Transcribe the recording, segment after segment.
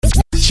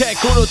check,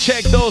 uno,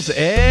 check, dos,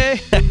 eh?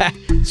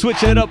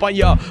 Switching it up on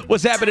y'all.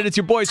 What's happening? It's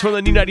your boys from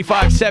the new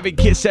 95.7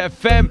 Kiss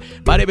FM.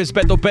 My name is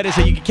Beto Perez,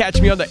 and you can catch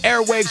me on the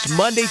airwaves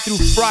Monday through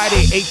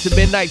Friday, 8 to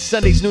midnight,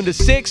 Sundays noon to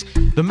 6.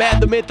 The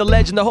man, the myth, the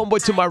legend, the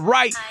homeboy to my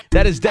right,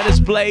 that is Dennis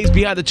Blaze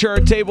behind the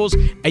turntables.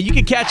 And you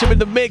can catch him in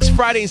the mix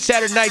Friday and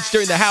Saturday nights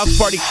during the house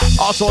party,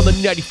 also on the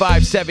new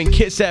 95.7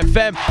 Kiss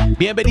FM.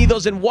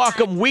 Bienvenidos and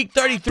welcome. Week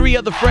 33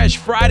 of the Fresh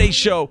Friday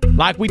show.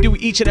 Like we do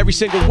each and every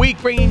single week,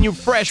 bringing you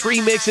fresh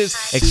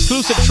remixes,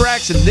 exclusive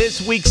tracks, and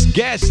this week's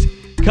guest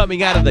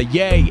coming out of the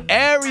Yay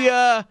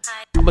area.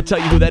 I'm going to tell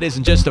you who that is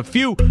in just a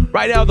few.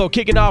 Right now, though,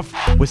 kicking off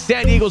with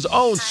San Diego's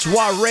own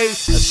Soiree, a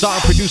song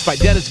produced by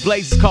Dennis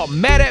Blaze. It's called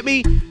Mad At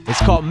Me.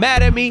 It's called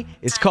Mad At Me.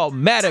 It's called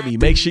Mad At Me.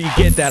 Make sure you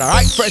get that, all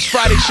right? Fresh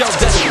Friday show,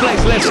 Dennis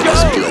Blaze. Let's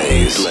go.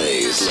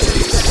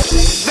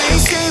 They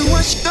say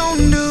what you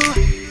gon' do.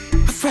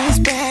 A friend's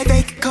bad,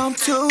 they can come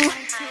too.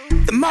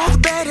 The more the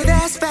better,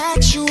 that's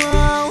factual.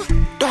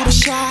 Don't be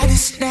shy,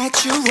 it's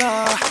natural.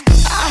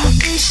 I'm a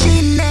fish, she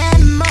an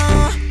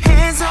animal.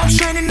 Hands on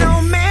training,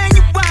 no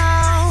manual.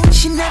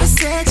 She never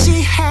said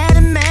she had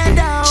a man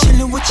down.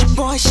 Chillin' with your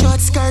boy,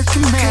 short skirt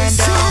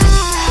commando.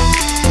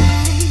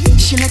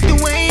 She like the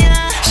way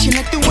she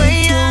like the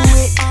way do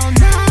it all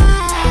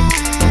night.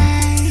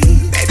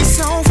 Baby,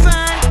 so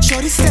fine,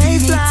 shorty stay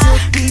fly. To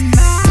be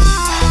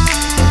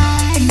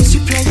mine, and you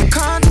play your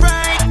cards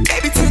right.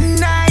 Baby,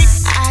 tonight,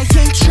 I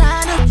ain't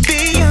tryna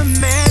be a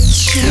man.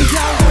 She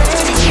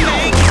already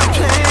making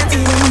plans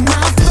in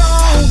my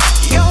phone.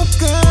 Your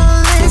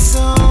girl is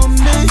on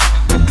me.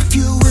 If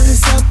you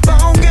was up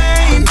on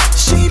game,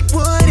 she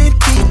wouldn't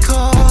be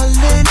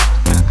calling.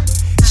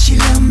 She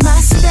love my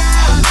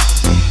style,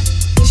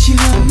 she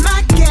love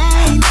my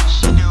game.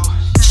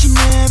 She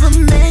never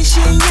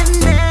mention your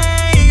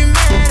name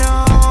at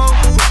all.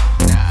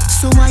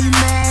 So why you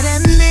mad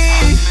at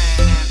me?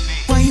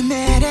 Why you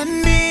mad at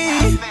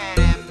me?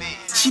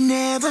 She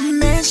never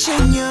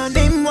mention your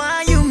name.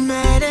 Why you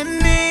mad at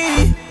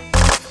me?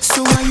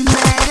 So why you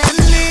mad at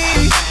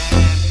me?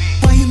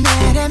 Why you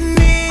mad at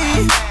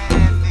me?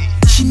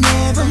 She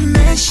never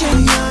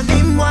mention your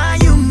name. Why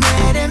you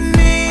mad at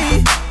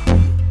me?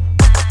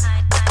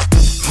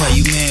 Why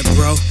you mad,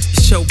 bro?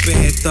 It's so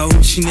bad, though.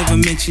 She never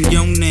mentioned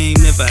your name,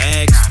 never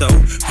asked,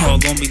 though. All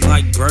on me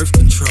like birth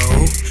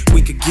control.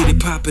 We could get it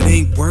pop, it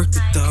ain't worth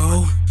it,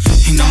 though.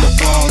 And I'm a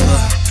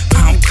baller,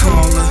 I don't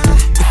call her.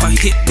 If I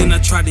hit, then I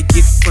try to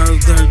get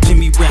further.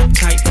 Jimmy rap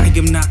tight, I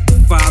am not the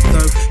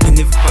father. And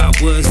if I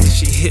was, then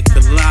she hit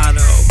the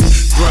lotto.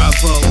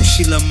 Bravo,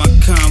 she love my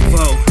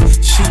convo.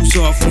 Shoes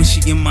off when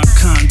she in my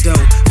condo.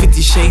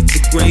 50 shades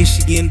of gray,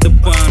 she in the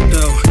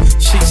bondo.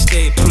 She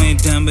stayed playing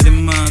dumber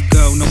than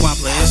Mongo. No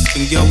habla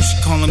Espanol,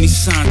 she calling me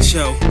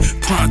Sancho.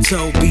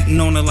 Pronto, beating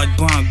on her like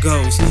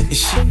bongos. And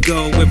she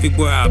go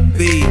everywhere I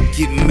be.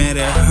 Getting mad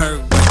at her,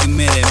 like you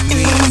mad at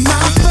me. In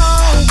my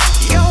phone,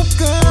 your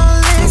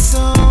girl is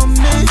on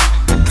me.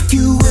 If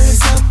you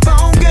was up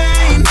on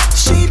game,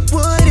 she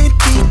wouldn't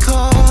be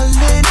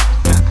calling.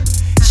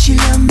 She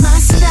love my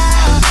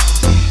style,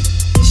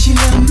 she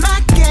love my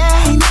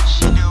game.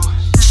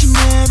 She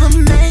never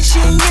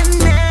mention your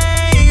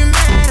name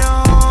at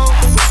all.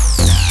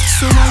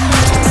 So why you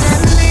mad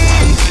at me?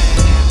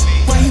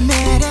 Why you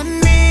mad at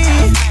me?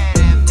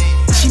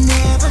 She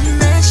never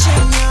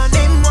mention your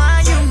name.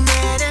 Why you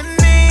mad at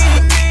me?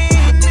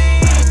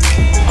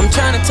 I'm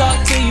tryna talk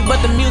to you,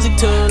 but the music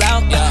too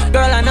loud.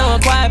 Girl, I know a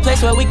quiet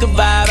place where we could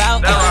vibe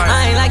out.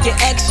 I ain't like your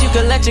ex, you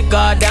could let your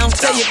guard down.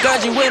 Tell your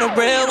girls you with a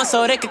real one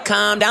so they could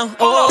calm down.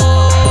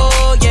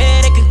 Oh,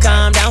 yeah, they could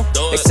calm down.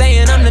 They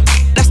saying I'm the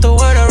that's the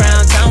word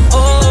around town.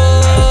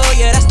 Oh,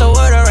 yeah, that's the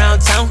word around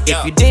town.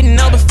 If you didn't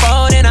know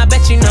before, then I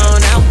bet you know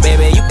now.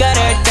 Baby, you got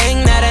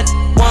everything that I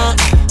want.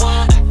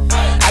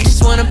 I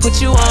just wanna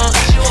put you on,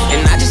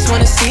 and I just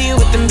wanna see you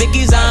with them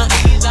Vickies on.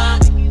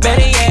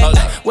 Better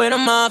yet, when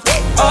I'm off.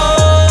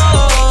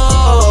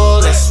 Oh,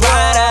 let's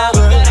ride out.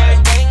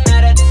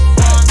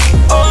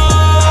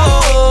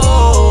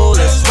 Oh,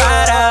 let's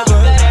ride out.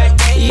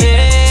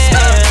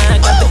 Yeah,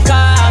 got the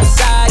car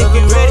outside if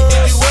you ready.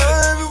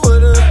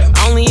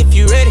 Only if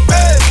you ready.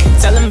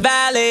 Tell them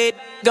valid,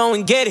 go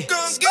and get it.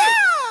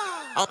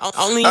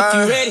 Only if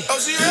you ready.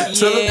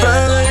 Tell the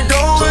valet,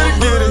 go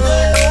and get it.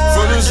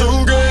 For the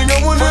zoo gang,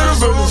 I'm one of the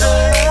villains.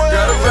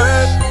 Got a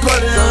bad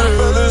money on the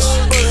village.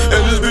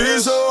 And this beat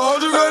so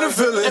hard you gotta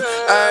feel it.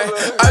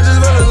 I just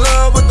fell in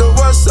love with the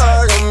west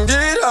side. Come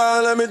get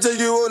high, let me take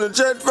you on a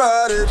jet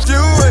ride. If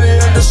you ready,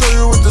 I can show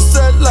you what the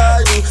set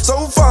like.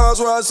 So far,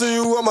 so I see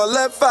you on my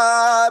left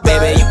eye.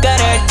 Baby, you got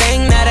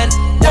everything that I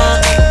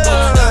want.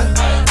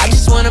 I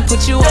just wanna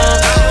put you on,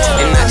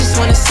 and I just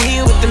wanna see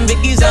you with them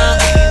Vickies on.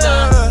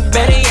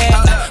 Better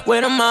yet,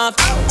 when I'm off.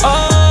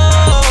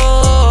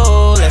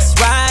 Oh, let's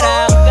ride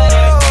out.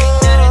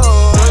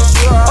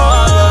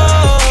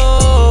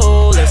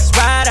 Oh, let's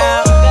ride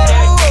out.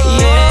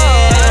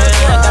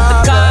 Yeah, I got the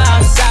car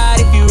outside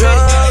if you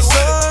ready.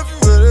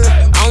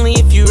 Only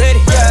if you ready.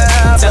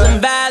 Tell them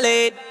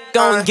valid,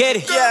 go and get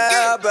it.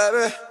 Yeah,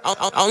 baby.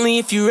 Only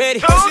if you ready.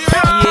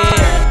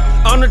 Yeah.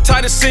 I'm the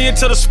type to send you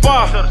to the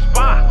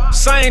spa.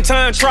 Same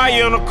time, try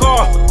you in the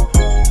car.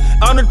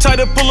 I'm the type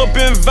to pull up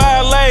in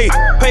valet.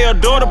 Pay her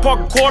door to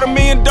park a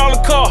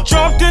 $250,000 car.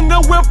 Jumped in the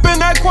whip in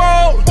that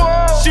quote.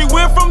 She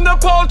went from the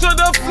pole to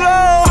the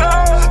floor.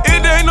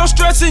 It ain't no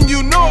stressing,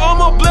 you know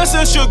I'm a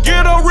blessing. She'll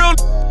get a real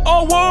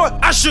or war.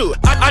 I should,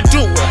 I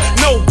do it.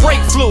 No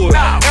brake fluid.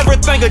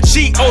 Everything a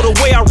G.O. the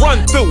way I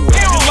run through it.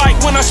 You like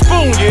when I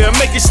spoon you and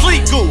make you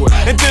sleep good.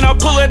 And then I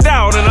pull it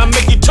out and I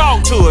make you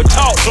talk to it.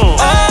 Talk to him.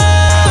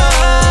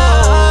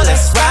 Oh,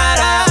 let's ride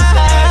out.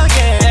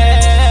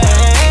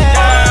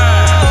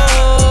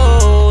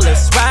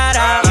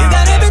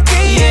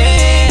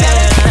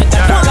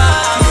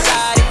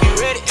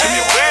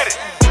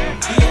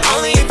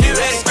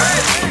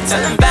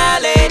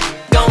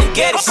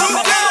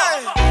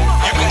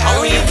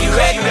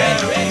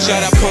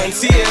 Shout out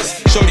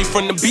Pontiers, shorty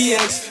from the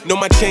BX. Know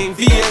my chain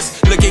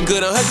VS, looking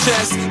good on her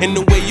chest. And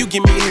the way you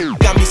give me here,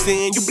 got me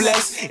saying you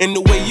blessed. And the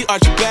way you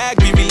arch your back,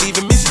 be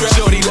relieving me stress.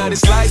 Shorty love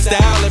this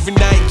lifestyle, every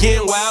night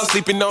getting wild.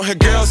 Sleeping on her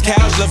girl's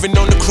couch, loving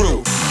on the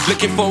crew.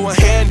 Looking for a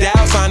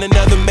handout, find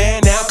another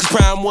man out. Cause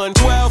Prime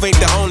 112 ain't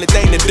the only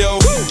thing to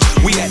do.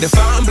 We at the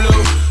Fountain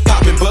Blue,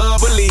 popping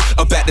bubbly.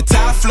 Up at the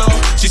top floor,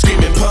 she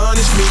screaming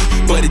punish me.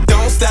 But it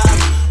don't stop,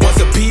 once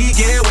a pea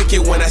get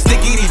wicked. When I stick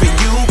it, even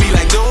you be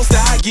like don't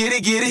stop. Get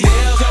it, get it.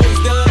 Hell's always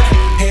done,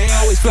 hair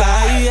always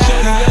fly. Yeah.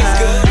 Shorty looks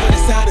good, but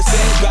it's time to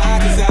say bye.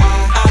 Cause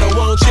I don't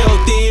want your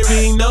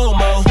theory no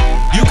more.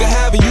 You can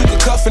have it, you can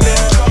cuff it now.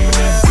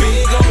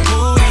 Big old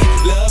booty,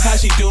 love how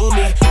she do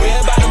me. Red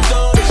bottoms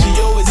on, but she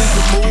always in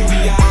the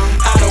movie.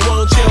 I don't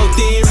want your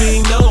theory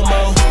no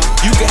more.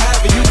 You can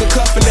have it, you can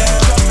cuff it now.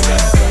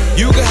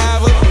 You can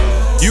have her,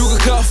 you can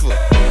cuff her.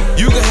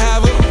 You can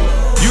have her,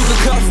 you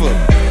can cuff her.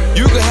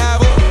 You can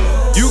have her,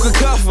 you can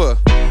cuff her.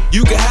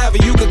 You can have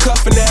it, you can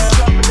cuff her now.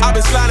 I've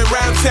been sliding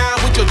around town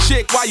with your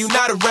chick while you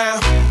not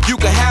around. You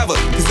can have her,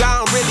 cause I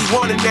don't really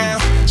want her now.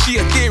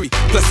 She a theory,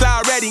 plus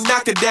I already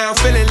knocked her down.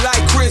 Feeling like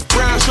Chris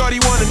Brown, shorty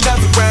want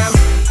another round.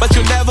 But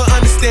you'll never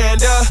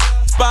understand her.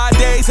 Spa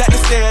days at the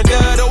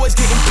standard, always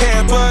getting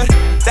pampered.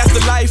 That's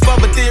the life of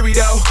a theory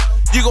though.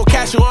 You gon'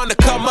 catch her on the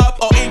come up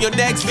or in your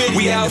next video.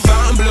 We out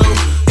Fountain Blue,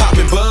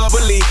 popping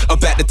bubbly. Up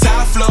at the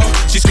top floor,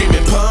 she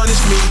screaming punish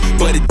me.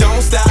 But it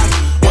don't stop,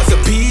 once a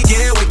pea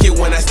get wicked.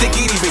 When I stick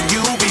it, even you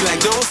be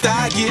like don't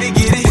stop, get it,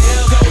 get it.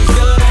 Hell's always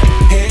done,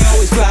 hair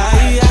always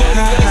fly. Shorty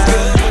looks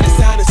good, but it's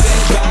time to say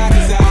bye.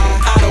 Cause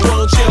I don't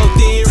want your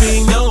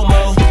theory no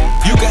more.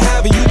 You can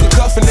have it, you can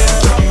cuff it now.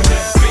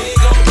 Big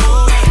old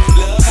booty,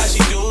 love how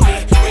she do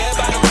me. Red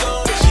bottoms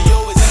on, but she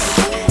always in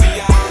the movie.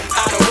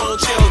 I don't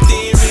want your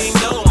theory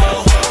no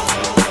more.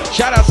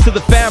 Shout outs to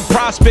the fam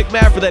Prospect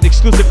Man for that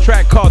exclusive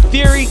track called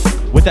Theory.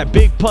 With that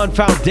Big Pun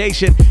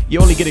Foundation,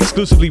 you only get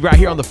exclusively right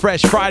here on the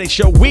Fresh Friday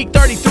Show. Week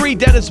 33,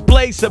 Dennis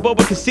Blaze at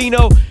Boba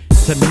Casino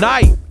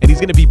tonight. And he's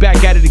going to be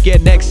back at it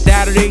again next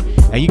Saturday.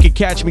 And you can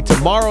catch me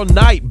tomorrow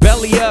night,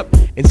 Belly Up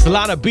in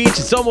Solana Beach.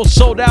 It's almost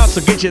sold out,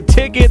 so get your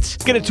tickets.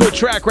 Get into a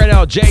track right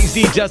now.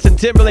 Jay-Z, Justin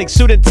Timberlake,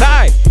 Suit and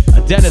Tie,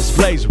 a Dennis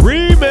Blaze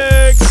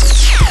remix.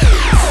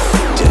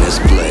 Dennis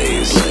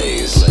Blaze.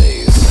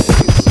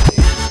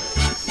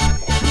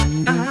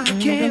 I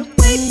can't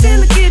wait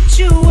till I get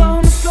you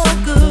on the floor,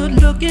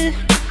 good looking.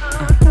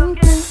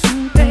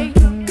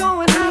 Baby,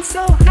 going out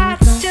so hot,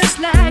 just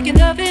like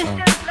an oven.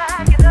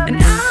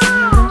 And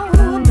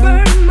I'll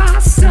burn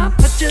myself,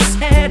 I just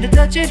had to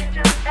touch it.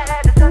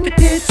 But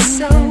it's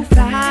so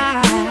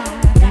fine,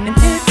 and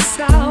it's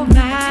all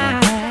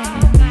mine.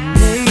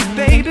 Hey,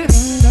 baby,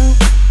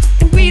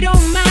 and we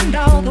don't mind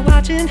all the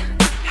watching.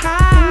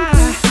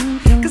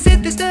 Cause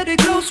if they study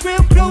close,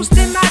 real close,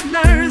 they might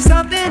learn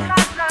something.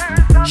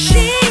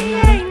 She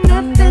ain't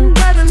nothing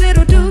but a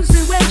little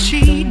doozy when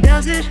she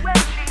does it.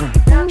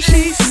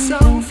 She's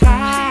so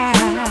fine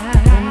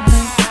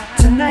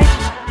tonight.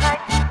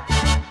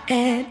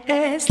 And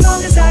as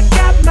long as I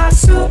got my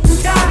suit and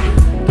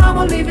tie,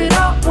 I'ma leave it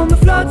all on the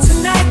floor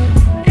tonight.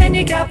 And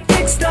you got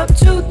fixed up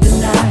to the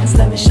nines.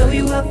 Let me show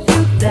you a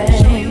few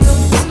things.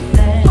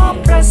 All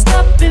pressed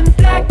up in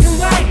black and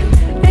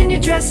white, and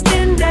you're dressed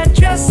in that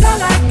dress I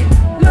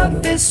like.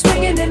 Love is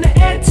swinging in the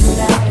air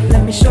tonight.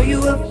 Let me show you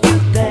a few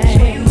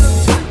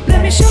things.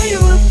 Let me show you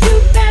a few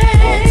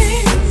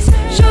things.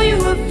 Show you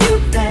a few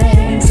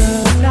things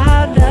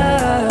about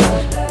love.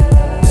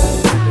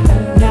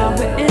 Now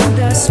we're in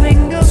the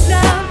swing of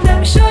love. Let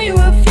me show you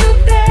a few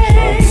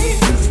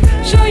things.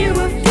 Show you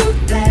a few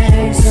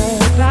things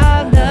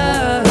about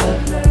love.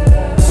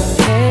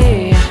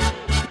 Hey,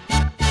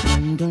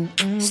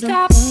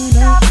 stop.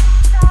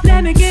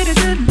 Let me get a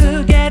good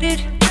look at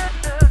it.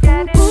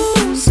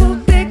 Ooh, so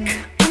thick.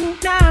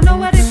 Now I know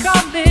what they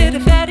call it, a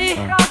fatty.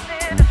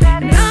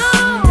 And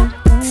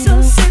I'm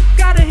so sick,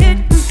 gotta hit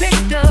and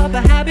picked up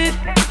a habit.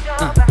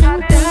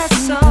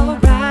 That's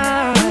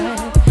alright,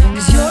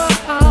 cause you're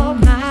all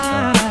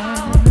mine.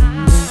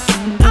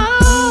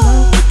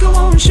 Oh, go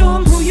on, show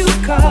 'em who you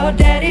call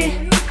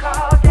daddy.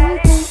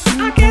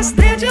 I guess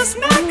they're just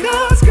mad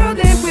cause, girl,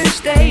 they wish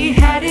they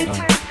had it.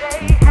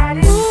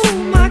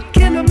 Ooh, my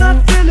killer, my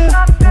thriller.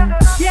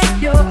 Yeah,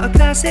 you're a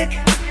class classic,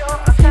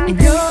 and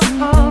you're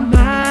all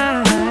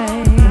mine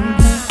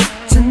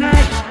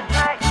tonight.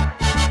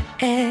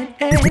 And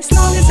as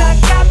long as I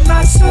got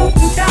my suit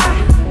and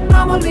tie,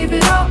 I'ma leave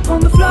it all on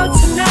the floor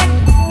tonight.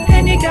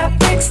 And you got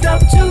fixed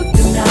up to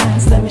the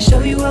nines. Let me show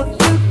you a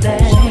few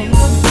things.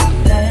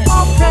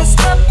 All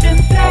dressed up in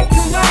black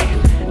and white,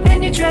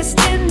 and you're dressed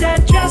in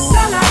that dress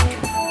I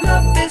like.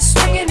 Love is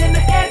swinging in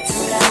the air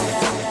tonight.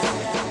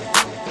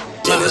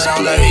 Dennis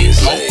Blaze.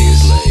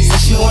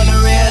 Since you want a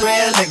real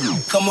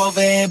nigga, come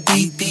over and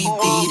beat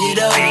it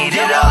up.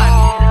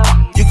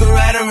 You can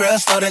ride a real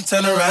slow, then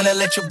turn around and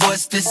let your boy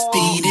spit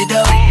speed it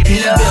up. He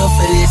ain't built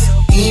for this,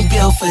 he ain't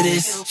built for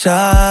this.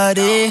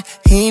 Shawty,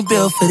 he ain't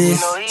built for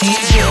this, he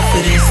ain't built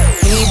for this,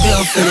 he ain't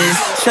built for this.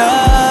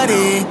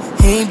 Shawty,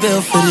 he ain't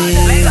built for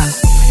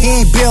this. He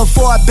ain't built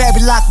for it, baby,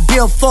 like a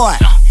built for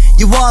it.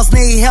 Your walls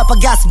need help, I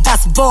got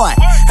some void.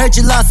 Heard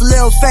you lost a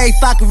little faith,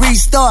 I can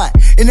restart.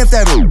 And if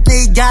that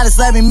need guidance,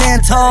 let me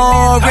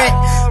mentor it.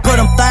 Put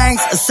them things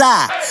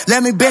aside,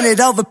 let me bend it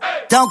over.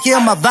 Don't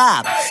kill my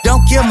vibe,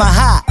 don't kill my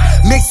high.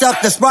 Mix up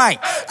the Sprite,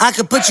 I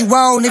could put you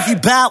on if you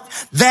bout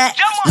that.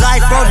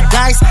 Life, roll the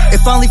dice,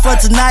 if only for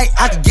tonight.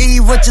 I could give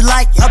you what you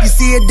like, help you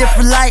see a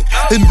different light.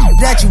 The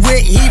that you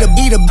with, he the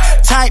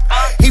type.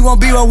 He won't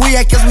be where we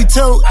at cause we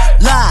too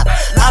live.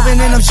 I've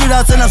been in them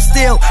shootouts and I'm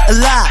still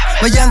alive.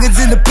 My youngins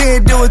in the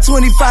pen doing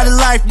 25 to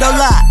life, no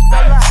lie.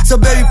 So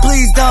baby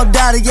please don't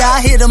doubt it, yeah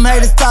I hear them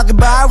haters talking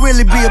but I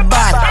really be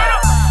about it.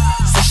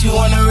 Since you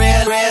want a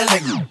real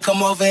nigga,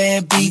 come over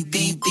and beat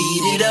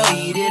it up.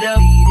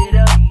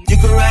 You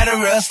can ride a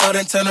real slow,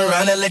 then turn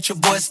around and let your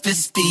boy spit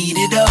speed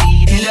it up.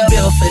 He ain't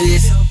built for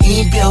this,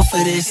 he ain't built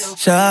for this.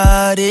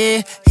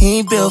 Shawty, he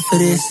ain't built for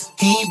this,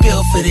 he ain't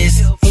built for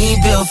this, he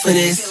ain't built for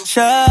this.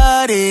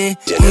 Shawty,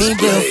 he ain't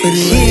built for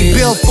this. He ain't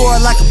built for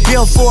it like a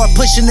bill for it,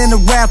 pushing in the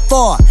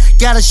RAV4.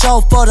 Got a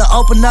chauffeur to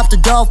open up the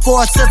door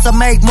for it. Since I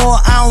make more,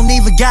 I don't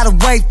even gotta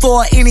wait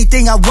for it.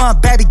 Anything I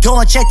want, baby, go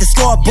and check the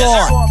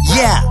scoreboard.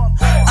 Yeah,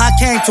 I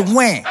came to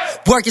win.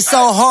 Working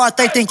so hard,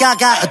 they think I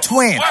got a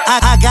twin.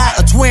 I got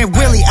a twin,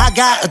 really, I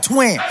got a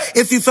twin.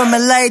 If you from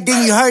LA,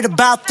 then you heard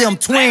about them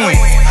twins.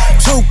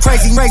 Too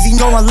crazy,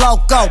 going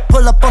loco.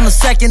 Pull up on the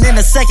second, in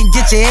a second,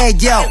 get your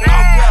head, yo.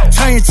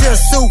 Turn you to a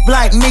soup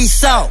like me,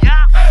 so.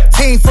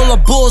 Team full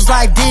of bulls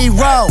like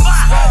D-Rose.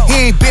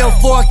 He ain't built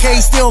 4K,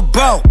 he still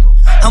broke.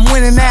 I'm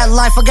winning that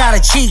life, I got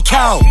a cheat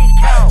code.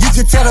 You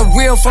can tell the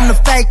real from the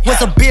fake.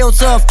 What's a bill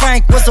to a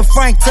frank? What's a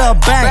frank to a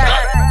bank?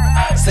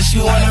 Since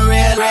you want a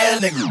real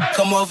nigga,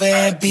 come over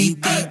and beat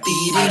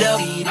it up.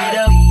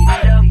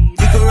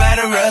 You can ride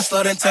a real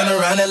slow, then turn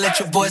around and let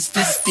your boy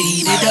spit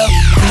speed it up. He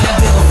ain't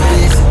built for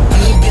this,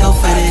 he ain't built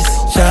for this.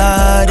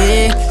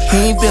 Shawty, he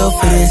ain't built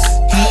for this,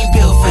 he ain't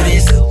built for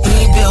this, he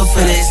ain't built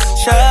for this.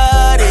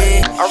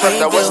 Shawty, I rep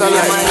that West LA.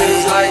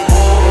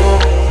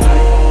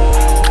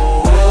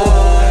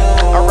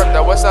 I rep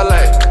that West LA.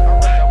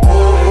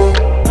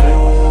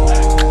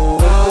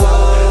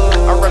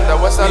 I rep that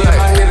West LA. My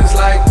hitters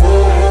like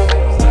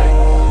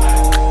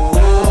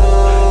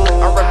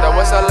I rep that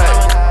West LA.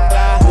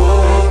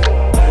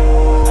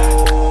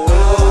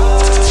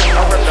 I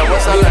rep that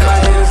West LA. My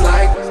hitters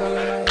like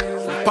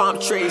palm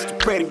trees to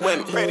pretty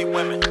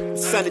women.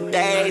 Sunny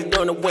days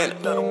during the winter.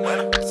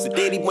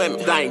 Sedity women,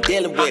 I ain't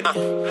dealing with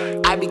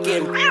it. I be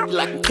getting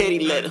like a kitty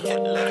litter.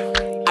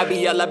 I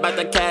be all about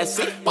the cash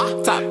seat.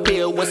 Top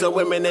pill with some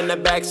women in the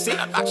backseat.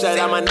 Shout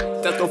out my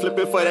that's gon' flip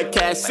it for the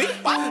cash seat.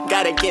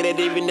 Gotta get it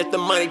even if the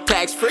money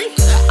tax free.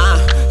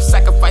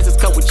 Sacrifices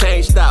come with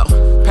change though.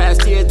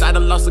 Past years I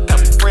done lost a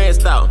couple friends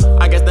though.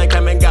 I guess they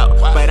come and go,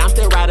 but I'm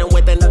still riding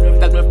with the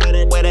that's been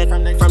fitted with it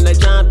from the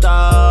jump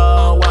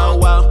though.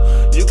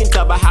 Whoa. You can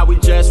tell by how we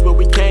dress, where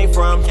we came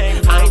from.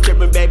 I ain't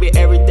tripping, baby,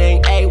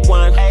 everything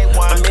A1.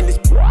 I'm in this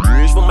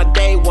bridge for my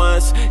day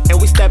ones,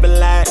 and we stepping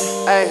like.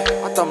 Hey,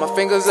 I throw my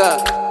fingers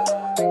up.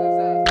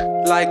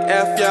 Like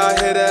F y'all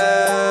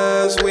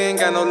hitters, we ain't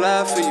got no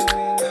love for you.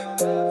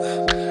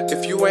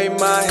 If you ain't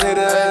my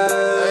hitter,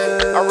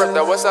 I rep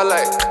that West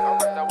LA.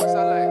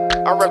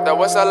 I rep that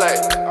West LA.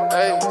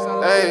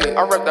 Hey,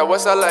 I rep that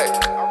West LA.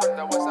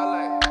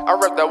 I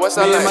rep that West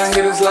LA. Me and my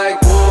hitters like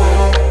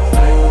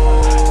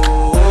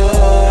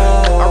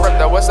I rep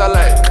that West LA.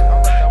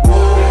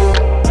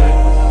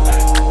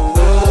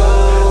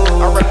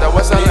 I rep that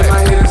West LA. Me and my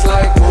hitters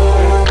like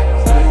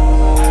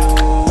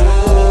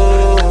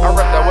I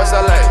rep that West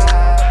LA.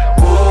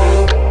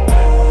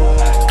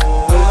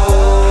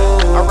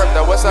 I rep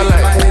that West LA.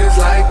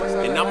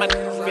 And I'm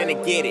finna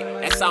get it,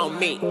 that's on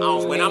me.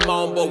 When I'm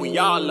on board, we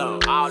all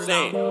on.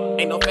 Saying,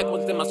 ain't no fake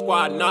ones in my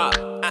squad, nah.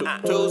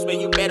 Twos, man,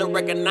 you better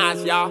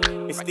recognize y'all.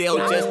 It's still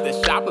just a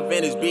shop of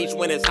Venice Beach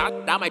when it's hot.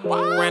 I might pop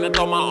around and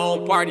throw my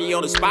own party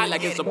on the spot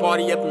like it's a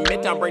party up in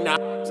Midtown. Bring the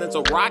sense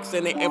of rocks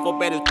and the info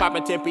bed is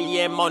popping 10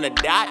 p.m. on the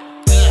dot.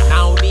 I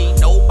don't need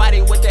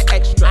nobody with the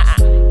extra.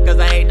 Cause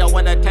I ain't no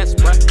one to test,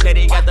 bruh.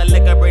 Teddy got the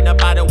liquor, bring the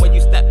bottle when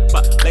you step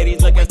up.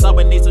 Ladies looking slow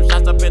and need some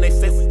shots up in their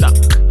system.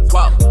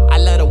 Whoa, I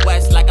love the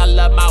West like I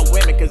love my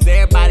women. Cause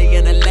everybody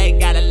in the lake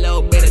got a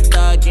little bit of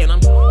thug in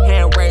them.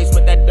 Hand raised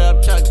with that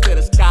dub chuck to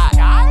the sky.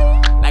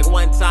 Like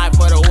one time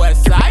for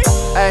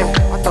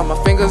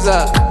What's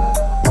up?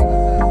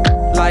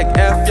 Like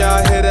F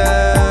y'all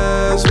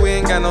hitters, we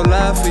ain't got no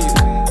love for you.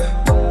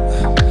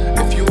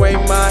 If you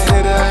ain't my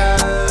hitter,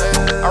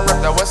 I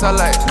rep that West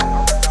LA.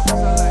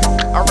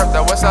 I rep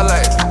that West LA.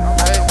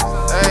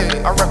 Hey,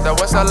 I rep that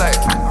West LA.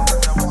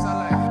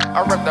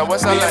 I rep that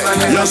West LA.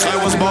 Yes,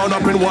 I was born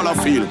up in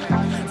Wallafield.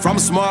 From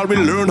small we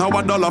learn how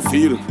a dollar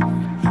feel.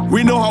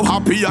 We know how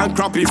happy and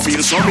crappy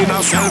feel. So me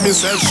now sell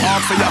myself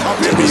short for your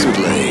happy meal.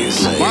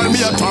 While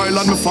me a toil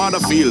and my father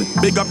feel.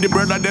 Big up the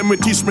brother, them we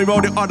teach me how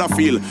the other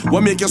feel.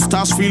 What make your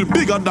stars feel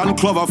bigger than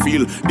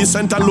Cloverfield. The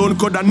scent alone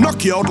coulda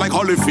knock you out like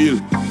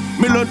Holyfield.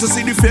 Me learn to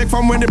see the fake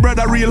from when the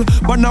brother real.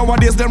 But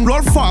nowadays them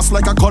roll fast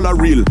like a color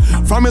reel.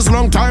 From his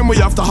long time we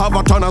have to have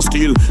a ton of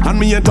steel. And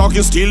me ain't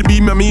talking steel, be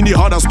me mean the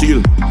harder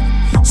steel.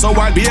 So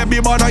while baby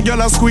born a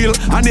girl a squeal,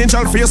 an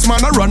angel face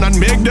man a run and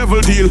make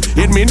devil deal.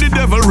 It mean the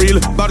devil real,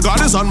 but God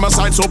is on my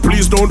side, so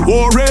please don't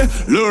worry.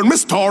 Learn my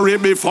story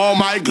before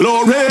my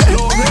glory.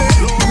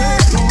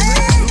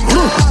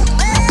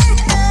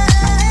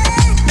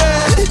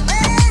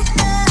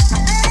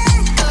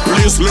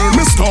 Please learn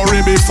my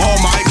story before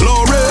my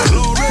glory.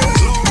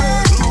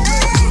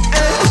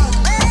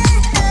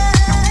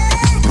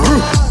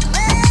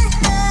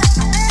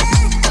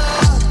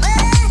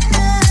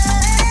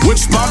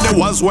 Which part there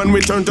was when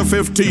we turned to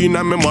 15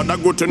 and my mother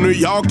go to New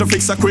York to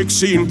fix a quick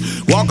scene.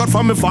 Walk out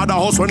from my father's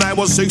house when I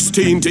was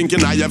 16,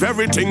 thinking I have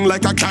everything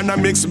like a can of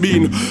mixed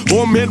bean.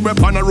 Homemade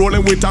weapon and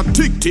rolling with a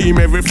thick team.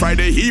 Every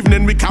Friday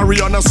evening we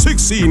carry on a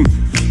 16.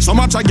 So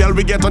much a girl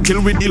we get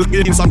until we deal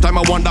in. Sometime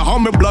I wonder how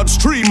my blood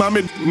stream and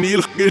me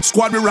kneel.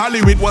 Squad we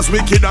rally with was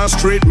wicked and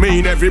straight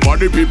mean.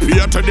 Everybody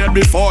prepare to death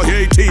before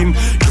 18.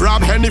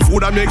 Grab any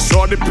food and make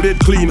sure the plate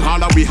clean.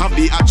 Holla we have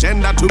the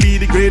agenda to be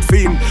the great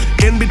fiend.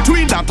 In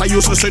between that I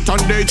used to sit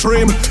and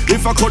daydream.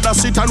 If I coulda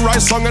sit and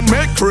write song and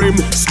make cream,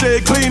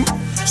 stay clean.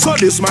 So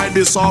this might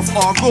be soft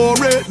or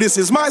gory. This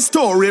is my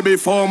story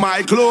before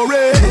my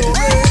glory.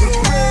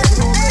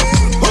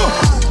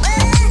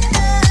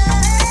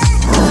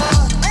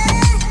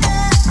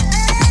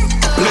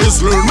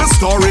 Please learn my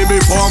story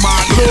before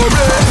my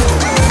glory.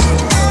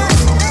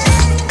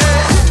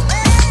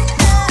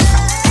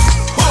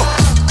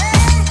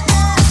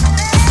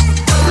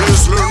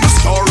 Please learn my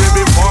story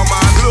before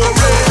my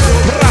glory.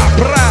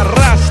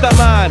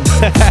 Rastaman.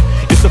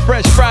 It's the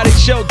Fresh Friday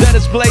show.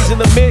 Dennis Blaze in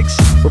the mix.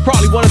 We're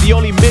probably one of the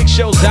only mix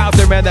shows out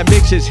there, man, that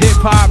mixes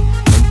hip-hop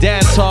and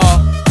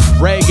dancehall,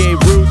 reggae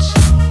roots.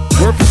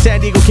 We're from San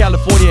Diego,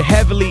 California,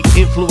 heavily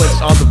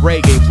influenced on the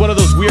reggae. It's one of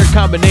those weird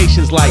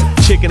combinations like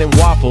chicken and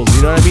waffles,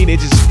 you know what I mean? It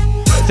just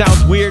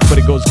sounds weird, but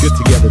it goes good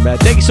together, man.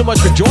 Thank you so much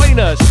for joining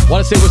us.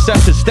 Want to say what's up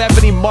to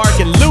Stephanie, Mark,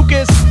 and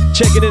Lucas.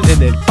 Checking in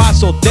El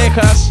Paso,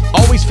 Texas.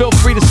 Always feel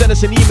free to send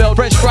us an email.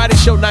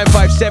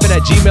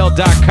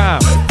 freshfridayshow957@gmail.com.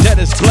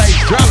 Dennis Blaze,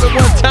 drop it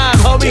one time,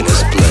 homie.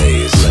 Dennis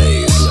Blaze.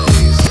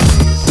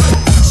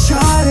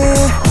 Shawty,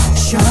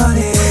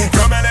 shawty.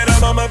 Come and let a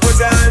mama put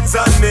her hands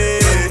on me.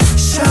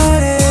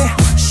 Shawty,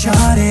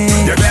 shawty.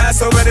 Your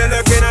glass over there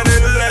looking a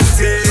little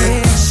empty.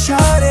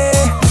 Shawty,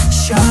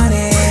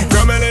 shawty.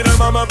 Come and let a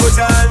mama put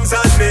her hands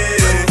on me.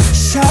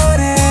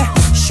 Shawty,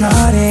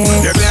 shawty.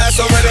 Your glass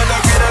over there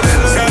looking a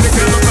little empty.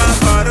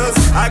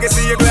 I can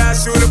see your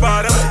glass through the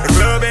bottom. The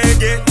club ain't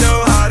get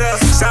no harder.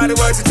 Shawty,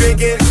 what you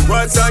drinking?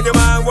 What's on your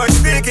mind? What you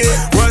thinking?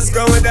 What's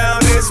going down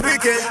this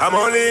weekend? I'm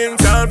only in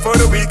town for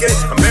the weekend.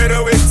 I'm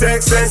better with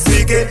text and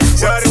speaking.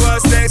 Shawty,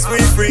 what's next? We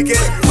freaking.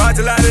 About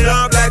to light it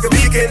up like a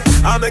beacon.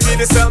 I'ma give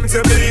you something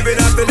to believe in.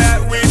 After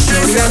that, we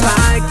Shorty, I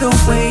like the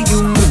way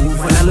you move.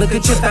 When I look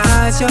at your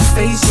thighs, your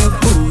face, your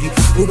booty.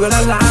 Ooh, girl,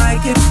 I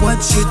like it. What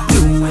you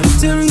doing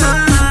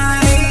tonight?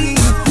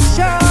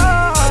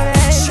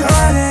 Shorty,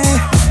 shorty,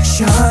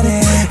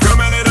 shorty.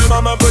 Come and let a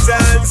mama put her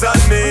hands on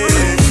me.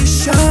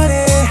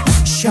 Shorty,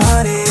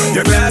 shorty.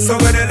 Your glass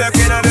over there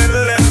looking a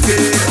little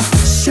empty.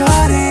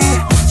 Shorty,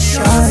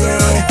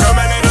 shorty. Come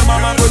and let a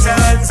mama put her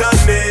hands on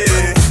me.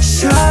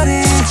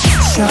 Shorty,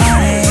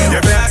 shorty.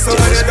 Your glass over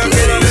there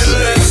looking a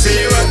little empty.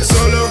 You rock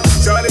solo,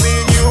 Shorty,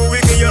 me and you,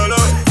 we can YOLO.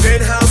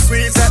 Penthouse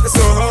suites at the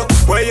Soho.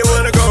 Where you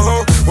wanna go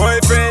home?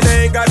 Boyfriend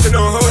ain't got to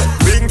know ho.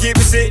 We can keep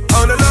the shit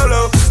on the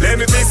low. Let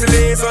me fix the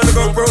leads on the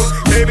GoPro.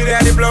 Baby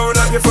daddy blowing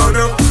up your phone,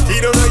 no. He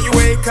don't know you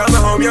ain't coming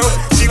home, yo.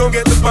 She gon'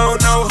 get the phone,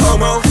 no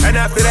homo. And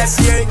after that,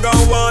 she ain't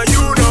gon' want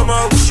you no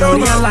more.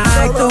 Shorty, I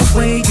like the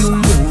way you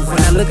move. When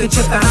I look at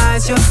your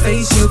thighs, your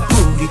face, your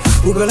booty.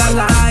 Ooh, girl, I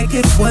like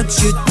it. What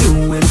you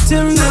doing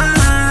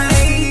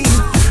tonight?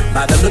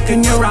 By the look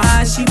in your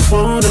eyes, she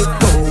wanna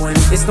go. And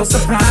it's no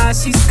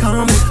surprise she's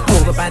coming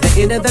over. By the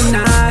end of the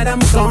night, I'm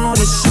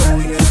gonna show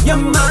you you're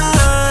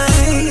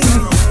mine.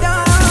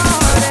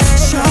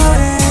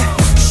 Shorty,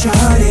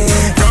 shorty.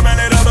 Come and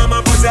let a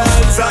mama put her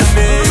hands on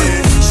me.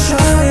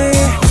 Shorty,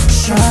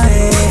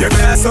 shorty. Your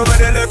glass over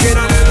there looking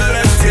a little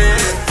empty.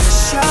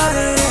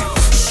 Shorty,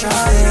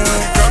 shorty.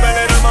 Come and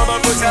let a mama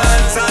put her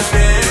hands on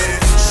me.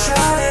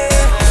 Shorty,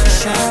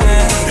 shorty.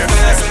 Your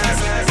glass.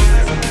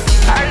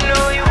 I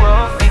know you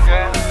want me,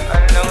 girl.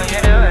 I know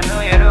you do, I know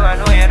you do, I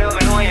know you do,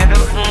 I know you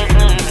do.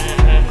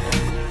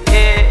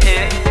 Yeah,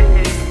 yeah.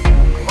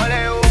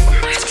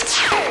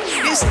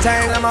 This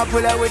time I'ma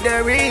pull out with the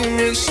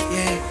remix,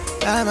 yeah.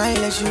 I might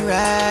let you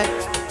ride.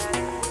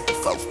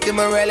 Fuck them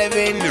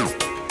irrelevant.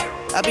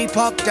 I be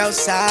parked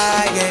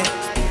outside, yeah.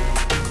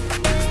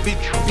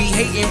 Be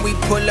hating, we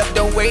pull up,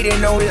 don't wait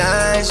in no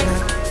lines,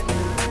 man.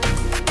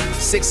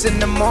 6 in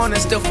the morning,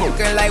 still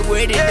fucking like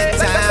where did the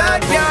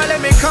time? Y'all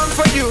let me come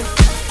for you.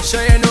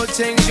 Show you new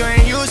things you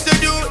ain't used to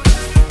do.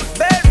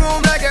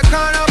 Bedroom like a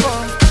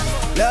carnival.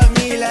 Love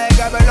me like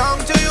I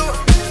belong to you.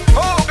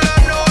 Oh,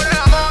 club know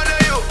that I'm on to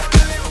you.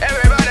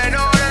 Everybody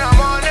know that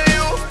I'm on to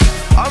you.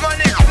 All my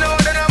niggas know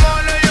that I'm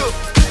on to you.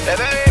 The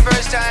very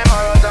first time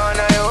I was on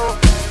to you.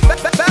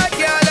 Bad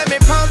girl, let me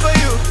pump for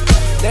you.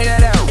 Lay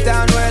that out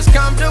down where it's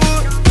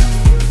comfortable.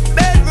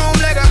 Bedroom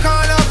like a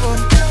carnival.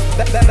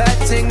 Bad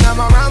thing,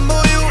 I'ma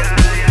rumble you.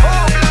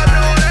 Oh, club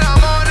know that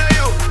I'm on to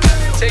you.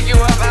 Take you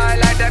up high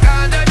like the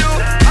ganja do.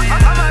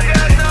 All my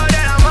girls know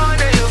that I'm on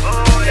to you.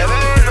 The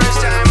very first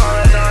time I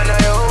was on to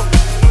you.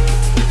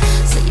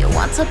 So you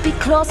want to be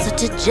closer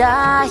to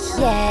Jah,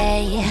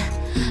 yeah.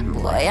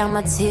 Boy,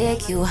 I'ma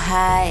take you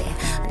high.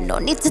 No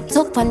need to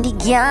talk on the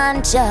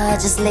ganja.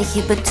 Just lay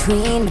here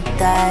between the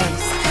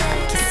thighs.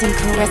 I'm kissing,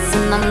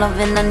 caressing, I'm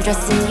loving,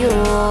 undressing you,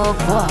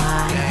 boy.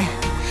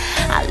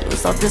 I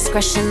lose all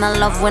discretion, I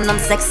love when I'm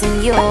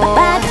sexing you.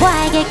 Bad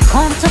boy, get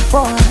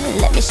comfortable.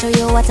 Let me show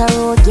you what a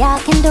road girl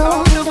can do.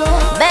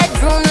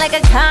 Bedroom like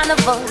a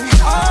carnival.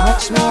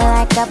 Touch me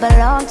like I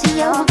belong to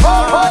you.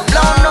 Oh,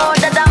 don't know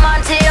that I'm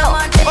on to you.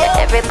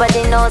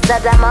 Everybody knows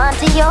that I'm on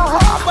to you.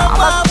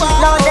 I'ma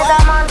know that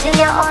I'm on to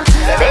you.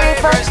 The very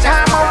first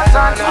time I was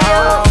on to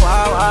you.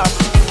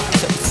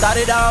 So we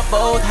started off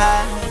both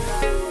high.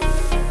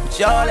 Put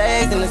your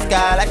legs in the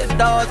sky like the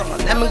doors on my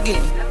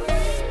Lamborghini.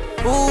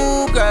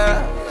 Ooh, girl,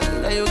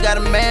 I know you got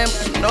a man,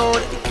 but you know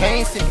that you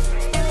can't see me.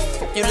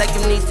 Fuck you like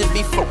you need to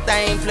be fucked,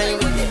 I ain't playing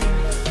with it.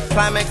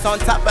 Climax on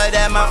top of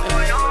that mountain.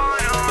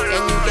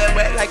 And you get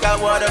wet like a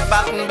water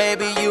fountain,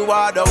 baby, you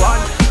are the one.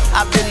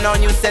 I've been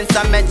on you since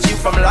I met you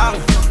from long.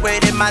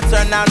 Waiting my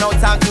turn now, no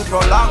time to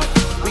prolong.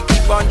 We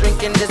keep on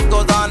drinking, this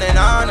goes on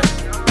and on.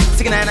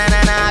 Singing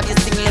na-na-na-na, I'm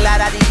just singing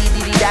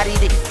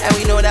la-da-dee-dee-dee-da-dee-dee. And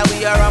we know that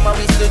we are wrong, but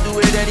we still do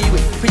it anyway.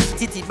 Pretty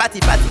titty,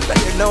 batty, batty, but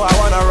you know I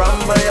wanna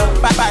rumble you.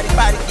 Body,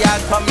 body, girl,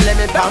 come let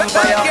me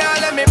pamper you. Girl,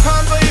 let me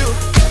pamper you.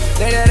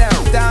 Lay that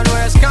out down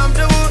where it's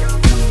comfortable.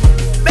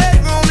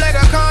 Bedroom like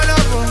a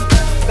carnival.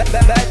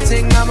 Bad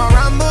thing, I'ma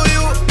rumble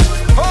you.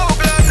 Oh,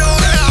 blood, know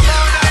that I'm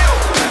on to you.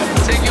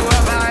 Take you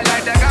up high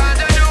like the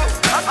ganja do.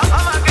 All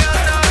my girls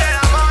know that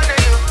I'm on to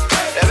you.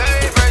 The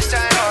very first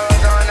time I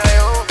was on to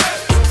you.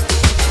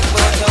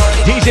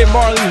 DJ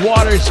Marley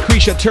Waters,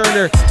 Krisha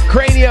Turner,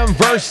 Cranium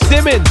vs.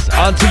 Simmons,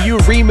 Onto You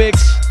remix.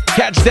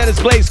 Catch Dennis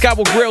Blaze,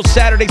 Cabo Grill,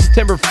 Saturday,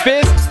 September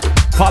 5th.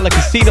 Paula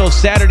Casino,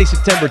 Saturday,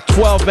 September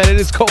 12th. Man, it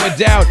is going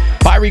down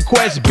by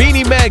request.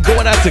 Beanie Man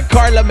going out to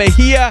Carla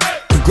Mejia.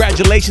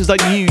 Congratulations on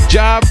your new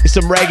job. It's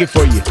some reggae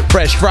for you.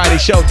 Fresh Friday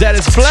show,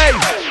 Dennis Blaze.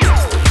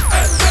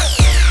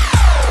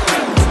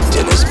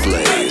 Dennis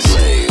Blaze.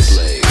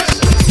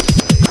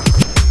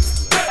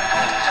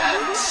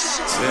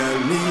 Tell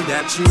me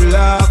that you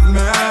love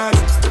me,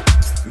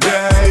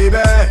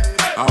 baby.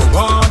 I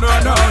wanna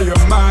know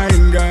your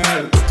mind,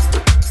 girl,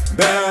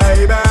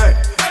 baby.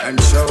 And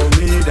show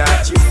me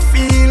that you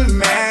feel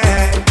me,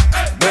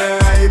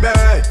 baby.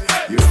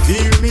 You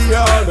feel me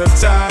all the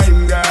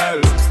time,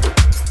 girl,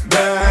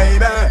 baby.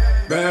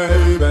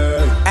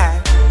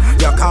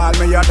 You call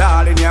me your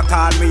darling, you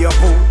call me your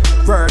boo.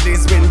 Word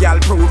is when y'all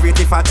prove it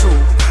if I true.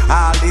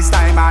 All this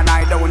time and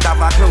I don't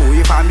have a clue.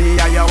 If I'm me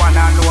and you one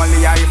and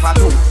only if I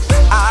do.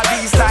 All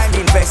this time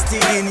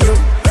invested in you,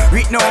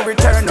 with no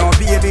return, no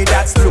baby,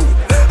 that's true.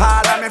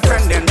 All of my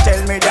friends them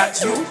tell me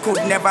that you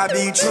could never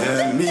be true.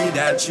 Tell me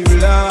that you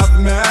love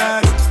me,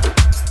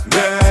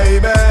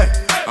 baby.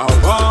 I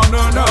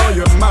wanna know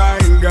your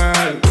mind,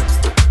 girl,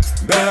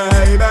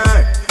 baby.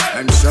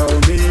 And show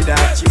me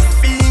that you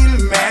feel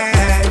me,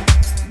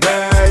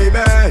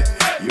 baby.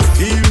 You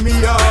feel me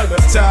all the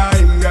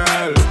time,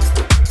 girl,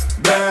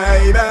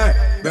 baby.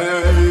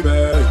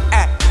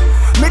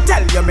 Me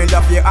tell you me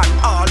love you and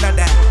all of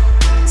that.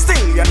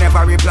 Still you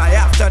never reply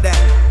after that.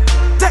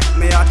 Take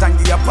me out and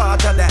give you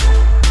part of that.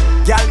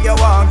 Girl, you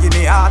won't give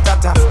me heart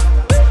attack.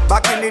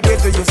 Back in the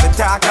days we used to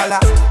talk a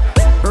lot,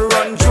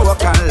 run,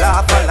 joke and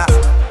laugh a lot.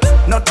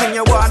 Nothing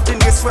you want in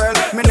this world,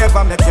 me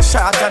never make you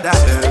short of that.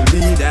 Tell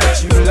me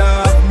that you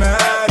love me,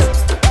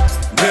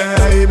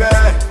 baby.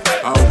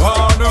 I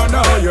wanna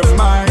know your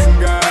mind,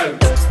 girl,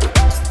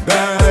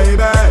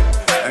 baby.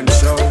 And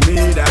show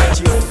me that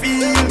you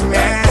feel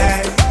me,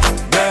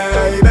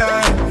 baby.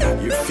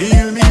 You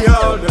feel me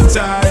all the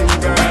time,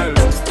 girl,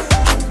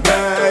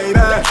 baby.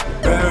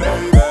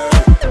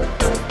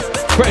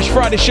 Fresh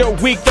Friday show,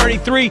 week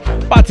 33.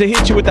 About to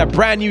hit you with that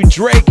brand new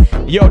Drake.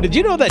 Yo, did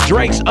you know that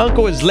Drake's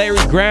uncle is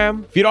Larry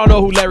Graham? If you don't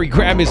know who Larry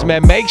Graham is,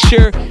 man, make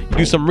sure you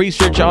do some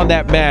research on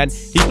that man.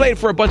 He played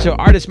for a bunch of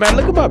artists, man.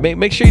 Look him up, man.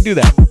 Make sure you do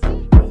that.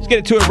 Let's get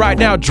into it right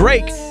now.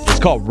 Drake, it's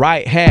called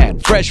Right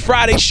Hand. Fresh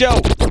Friday show.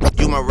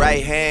 You my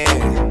right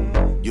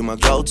hand, you my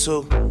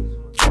go-to.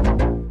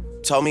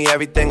 Told me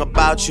everything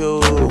about you.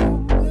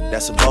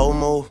 that's a bold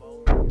move.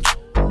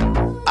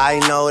 I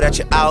know that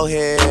you're out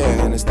here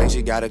and there's things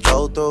you gotta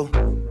go through.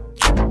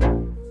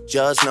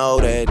 Just know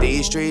that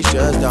these streets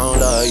just don't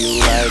love you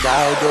like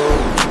I do.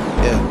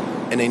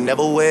 Yeah, and they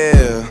never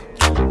will.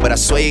 But I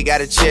swear you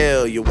gotta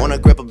chill. You wanna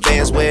grip a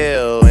Benz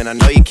wheel, and I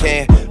know you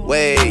can't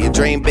wait. You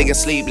dream big and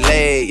sleep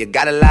late. You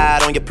got a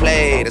lot on your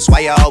plate. That's why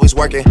you're always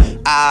working.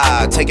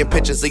 Taking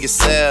pictures of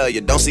yourself.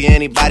 You don't see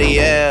anybody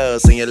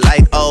else, and you're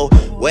like, oh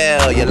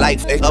well. You're like,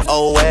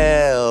 oh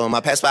well.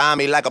 My past behind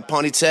me like a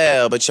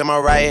ponytail, but you're my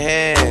right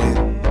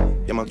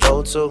hand. You're my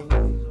go-to.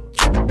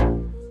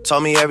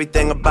 Told me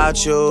everything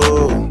about you.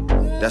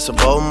 That's a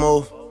bold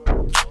move.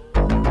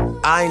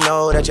 I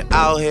know that you're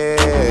out here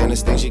and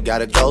there's things you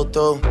gotta go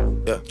through.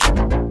 Yeah.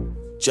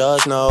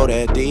 Just know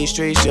that these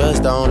streets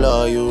just don't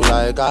love you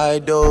like I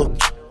do.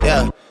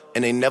 Yeah,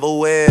 and they never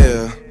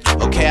will.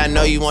 Okay, I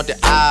know you want the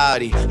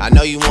Audi. I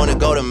know you wanna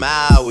go to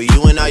Maui.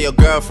 You and all your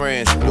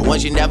girlfriends, the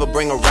ones you never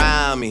bring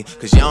around me.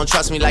 Cause you don't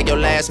trust me like your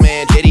last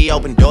man. Did he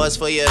open doors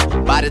for you?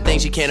 Buy the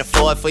things you can't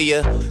afford for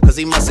you? Cause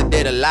he must've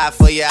did a lot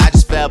for you. I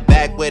just fell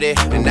back with it.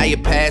 And now your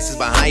past is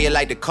behind you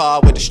like the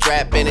car with the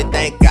strap in it.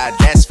 Thank God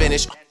that's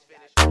finished.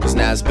 Cause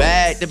now it's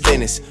back to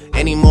business.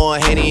 Any more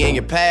Henny and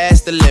you're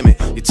past the limit.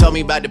 You told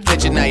me about the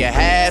picture, now you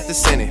have to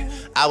send it.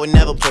 I would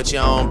never put you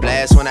on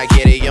blast when I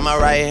get it. You're my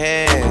right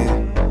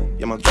hand,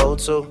 you're my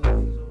go-to.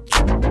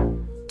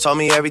 Told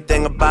me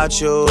everything about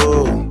you.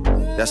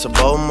 That's a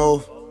bold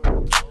move.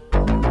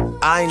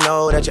 I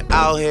know that you're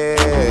out here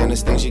and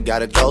there's things you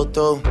gotta go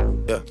through.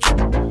 Yeah.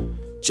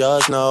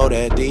 Just know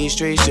that these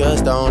streets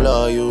just don't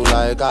love you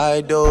like I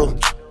do.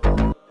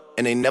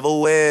 And they never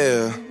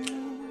will.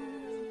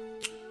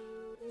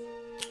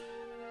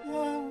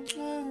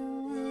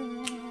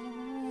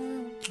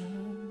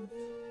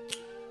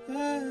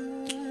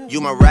 You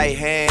my right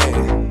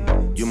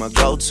hand, you my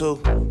go-to.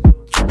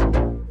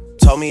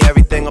 Told me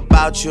everything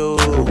about you.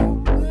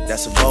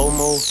 That's a bold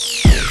move.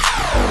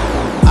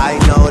 I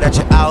know that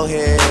you're out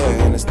here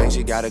and there's things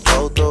you gotta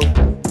go through.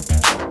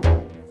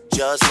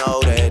 Just know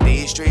that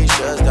these streets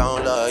just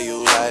don't love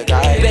you like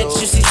I do.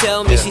 Bet you she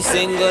tell me she's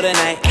single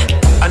tonight.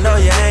 I know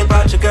you ain't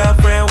brought your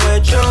girlfriend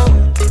with you.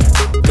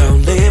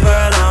 Don't leave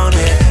her alone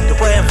here. The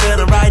way I'm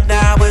feeling right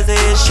now is the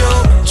issue.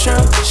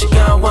 True, she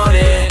gon' want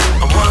it.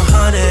 I'm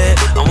 100,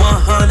 I'm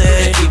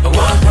 100, keep it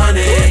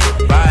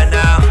 100 right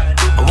now.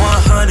 I'm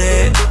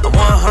 100, I'm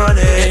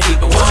 100, keep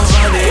it 100.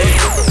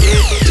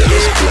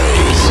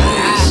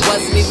 I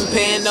wasn't even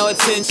paying no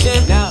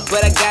attention,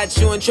 but I got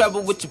you in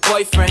trouble with your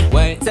boyfriend.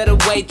 Tell the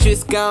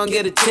waitress gon'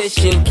 get a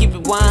tissue. Keep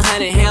it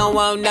 100, he don't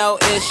want no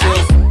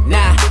issues.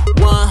 Nah,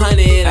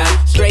 100,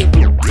 I'm straight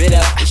it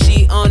up.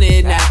 She on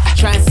it now.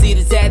 Try and see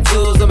the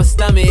tattoos on my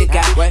stomach.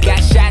 I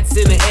got shots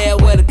in the air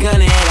with a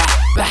gun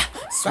at.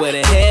 Swear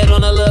the head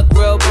on her look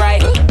real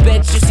bright.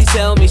 Bet you she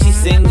tell me she's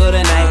single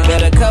tonight.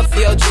 Better cuff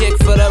your chick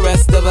for the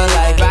rest of her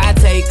life. I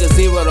take a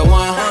 0 to 100.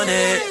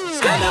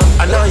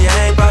 I know you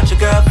ain't brought your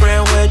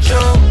girlfriend with you.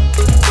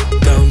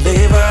 Don't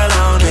leave her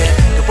alone here.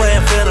 The way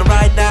I'm feeling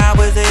right now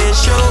is the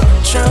issue.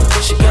 True,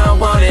 she gon'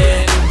 want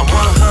it. I'm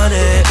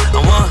 100,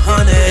 I'm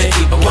 100,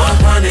 keep it 100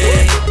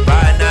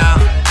 right now.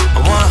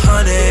 I'm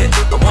 100,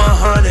 I'm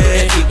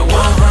 100, keep it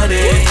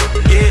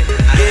 100. Yeah.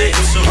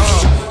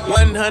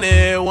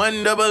 100,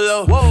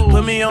 100.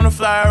 Put me on the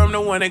flyer, I'm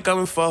the one they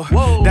coming for.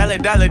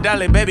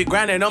 Dolly, baby,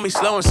 grind it on me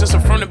slow. And since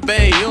I'm from the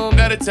Bay, you don't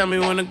gotta tell me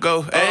when to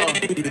go.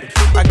 Hey,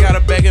 I got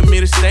her begging me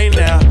to stay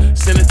now.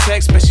 Send a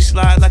text, bet she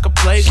slide like a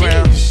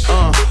playground.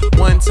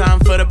 One time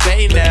for the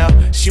Bay now.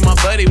 She my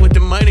buddy with the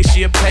money,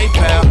 she a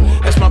PayPal.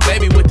 That's my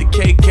baby with the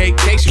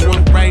KKK. She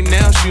want it right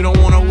now, she don't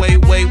wanna wait.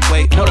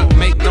 Hold up,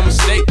 make no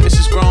mistake, this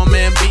is grown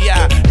man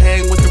B.I.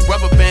 Hang with the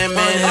rubber band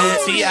man, no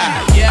T.I.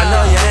 Yeah. I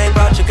know you ain't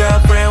brought your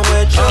girlfriend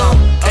with you.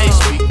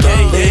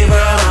 Don't leave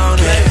her alone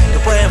here. The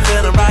way I'm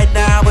feeling right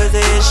now is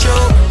the issue.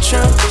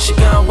 True, she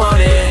gon'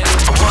 want it.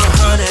 I'm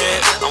 100,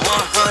 I'm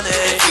 100,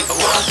 keep it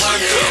 100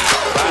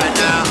 right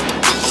now.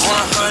 I'm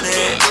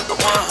 100, I'm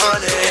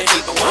 100,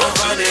 keep it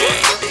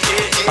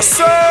 100. I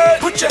said,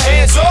 put your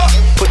hands up.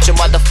 Put your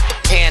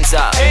hands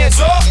up. Hands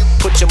up.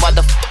 Put your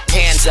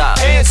hands up.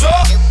 Hands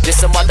up.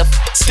 This a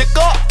stick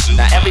up.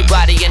 Now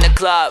everybody in the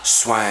club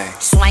swing.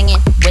 Swinging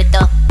with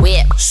the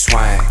whip.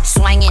 Swing.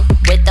 Swinging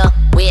with the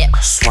whip.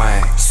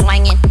 Swing.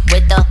 Swinging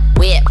with the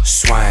whip.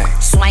 Swing.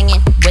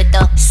 Swinging with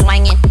the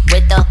swinging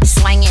with the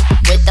swinging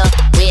with the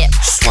whip.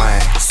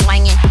 Swing.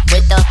 Swinging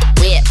with the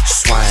whip.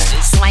 Swing.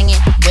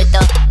 Swinging with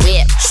the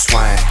whip.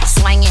 Swing.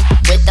 Swinging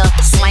with the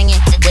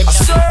swinging with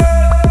the.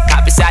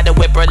 Hop inside the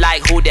whipper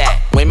like who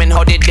that? Women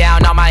hold it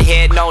down on my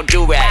head, no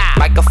do-rag.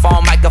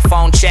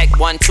 Microphone check,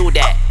 1, 2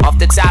 that. Off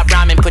the top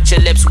rhyming, put your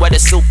lips where the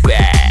soup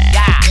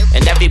at.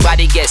 And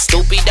everybody get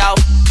stupid though.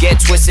 Get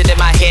twisted in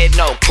my head,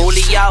 no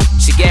coolio.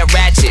 She get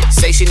ratchet,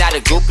 say she not a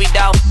groupie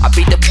though. I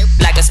beat the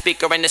like a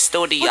speaker in the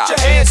studio. Put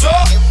your hands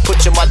up.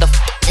 Put your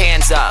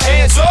hands up.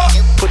 Hands up.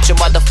 Put your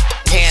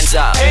hands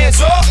up.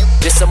 Hands up.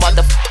 This a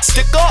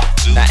stick up.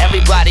 Now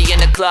everybody in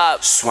the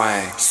club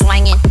swing.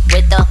 Swinging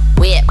with the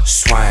whip.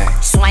 Swing.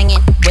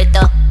 Swinging with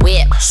the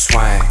whip.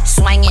 Swing.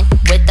 Swinging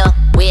with the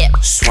whip.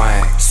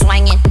 swing.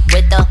 Swinging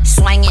with the,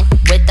 swinging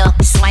with the,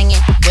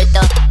 swinging with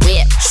the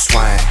whip.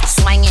 Swing.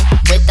 Swinging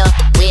with the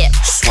whip.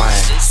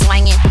 Swing.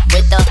 Swinging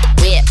with the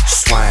whip.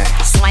 Swing.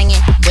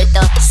 Swinging with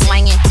the,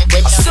 swinging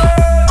with the.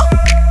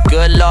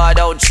 Good Lord,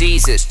 oh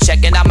Jesus.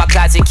 Checking out my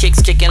closet,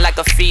 kicks kicking like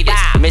a fetus.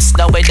 Miss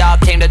Know It All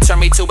came to turn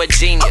me to a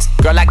genius.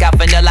 Girl, I got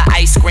vanilla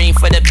ice cream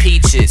for the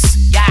peaches.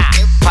 Yeah,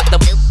 pop the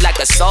like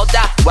a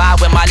soda.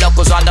 Wild with my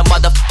locals on the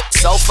mother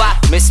sofa.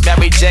 Miss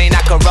Mary Jane,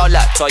 I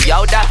Corolla,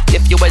 Toyota.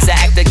 If you was an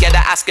actor, get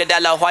an Oscar de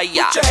la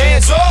Hoya. Put your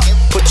hands up.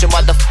 Put your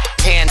mother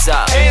hands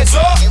up. Hands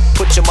up.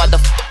 Put your mother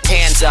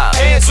hands up.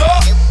 Hands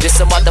up. This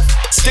a mother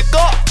stick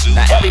up.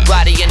 Now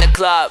everybody in the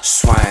club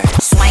swing.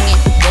 Swinging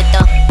with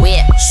the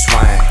whip.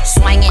 Swing.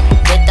 Swinging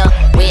with the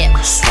whip.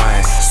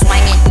 Swing.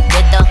 Swinging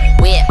with the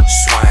whip.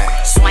 Swing.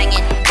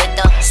 Swinging with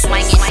the,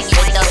 swinging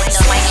with the,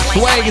 swinging.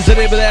 Swang is the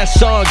name of that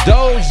song.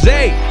 Doze,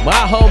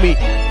 my homie,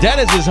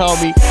 Dennis's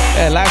homie.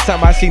 And last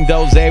time I seen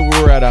Doze, we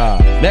were at a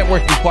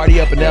networking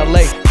party up in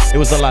LA. It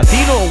was the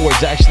Latino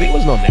Awards, actually. It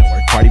was no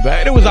network party,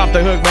 but it was off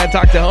the hook, man.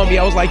 Talked to homie.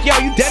 I was like, yo,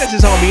 you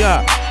Dennis's homie,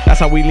 huh? That's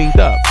how we linked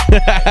up.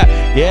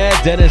 Yeah,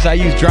 Dennis, I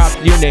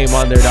dropped your name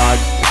on there, dog.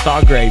 It's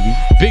all gravy.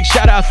 Big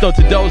shout outs though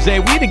to Doze. We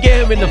need to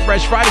get him in the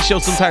Fresh Friday show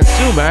sometime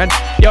soon, man.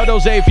 Yo,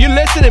 Doze, if you're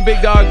listening,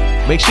 big dog,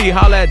 make sure you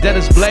holla at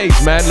Dennis Blaze,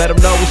 man. Let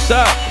him know what's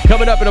up.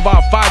 Coming up in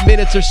about 5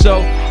 minutes or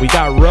so, we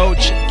got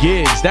Roach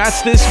Gigs.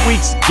 That's this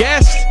week's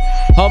guest.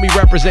 Homie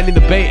representing the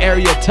Bay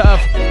Area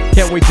tough.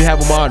 Can't wait to have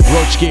him on.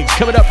 Roach Gigs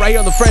coming up right here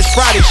on the Fresh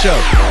Friday show.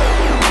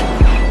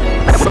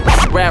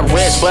 Rap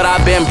rich, but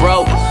I've been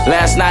broke.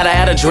 Last night I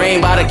had a dream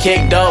about a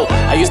kick dope.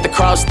 I used to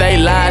cross state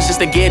lines just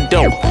to get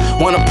dope.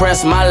 Wanna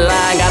press my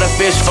line, got a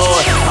fish for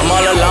it. I'm all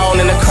alone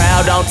in the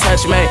crowd, don't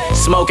touch me.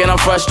 Smoking, I'm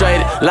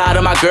frustrated. Lie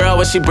to my girl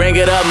when she bring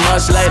it up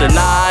much later.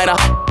 Nah,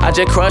 I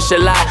just crush a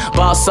lot.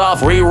 Boss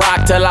off,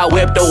 re-rock till I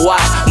whip the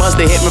watch.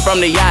 Musta hit me from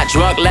the yacht,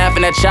 drunk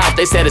laughing at chop.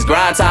 They said it's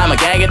grind time, a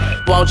gang it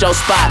want your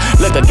spot.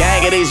 Look, a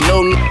gang of these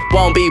new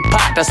won't be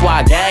popped. That's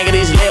why a gang of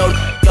these little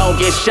don't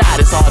get shot.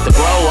 It's hard to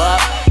grow up.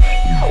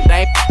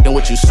 They ain't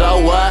what you so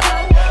what?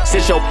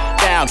 Sit your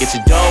down, get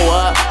your dough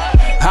up.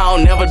 I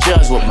don't never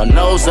judge with my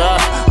nose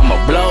up. I'ma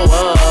blow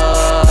up.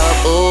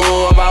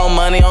 Ooh, I'm out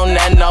money on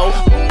that note.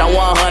 I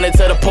 100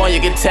 to the point you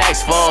get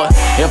taxed for it.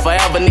 If I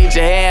ever need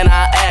your hand,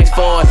 I ask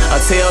for it.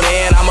 Until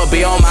then, I'ma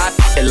be on my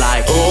shit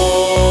like ooh.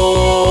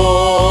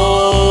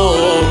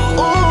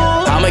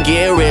 I'ma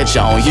get rich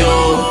on you,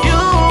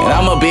 and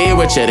I'ma be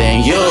richer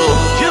than you.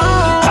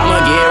 I'ma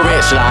get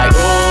rich like ooh.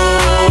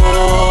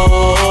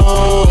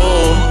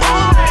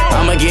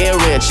 I'ma get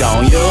rich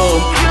on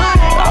you.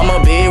 I'ma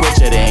be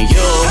richer than you.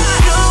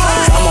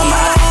 Cause I'm on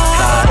my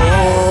side.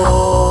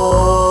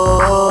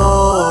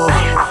 Oh,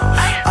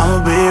 I'ma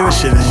be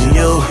richer than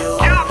you.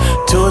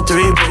 2 or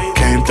 3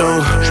 came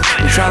through.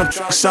 I'm tryna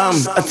f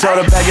something. I told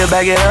her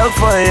bag it up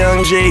for a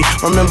young G.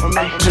 Remember,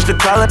 just to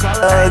call it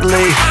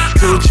ugly.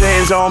 2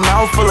 chains on,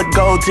 mouth full of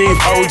gold teeth.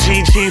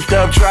 OG chiefed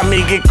up, try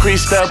me get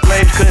creased up.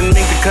 Blades couldn't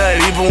make the cut,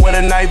 even with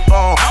a knife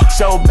on.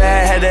 So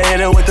bad, had to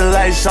hit it with the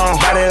lights on.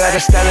 Body like a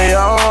stallion,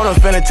 I'm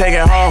finna take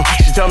it home.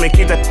 She told me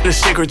keep that a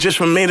secret just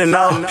for me to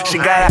know. She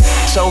got it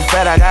so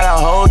fat, I gotta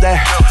hold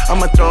that.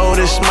 I'ma throw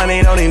this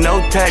money, don't need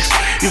no text.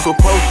 You could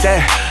quote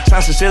that,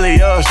 sounds sincerely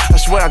yours. I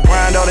swear I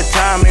grind all the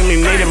time, make me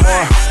need it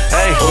more.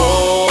 Hey.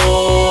 Ooh,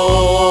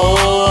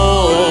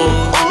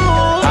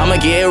 I'ma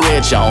get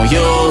rich on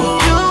you,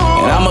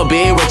 and I'ma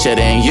be richer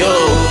than you.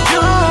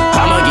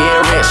 I'ma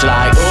get rich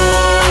like ooh.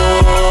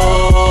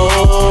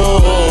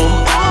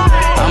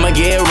 I'ma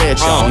get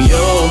rich on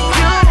you.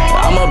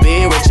 I'ma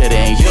be richer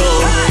than you.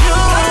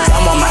 Cause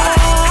I'm on my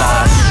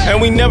side.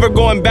 And we never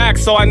going back,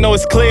 so I know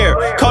it's clear.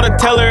 Call the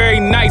teller every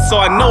night, so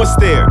I know it's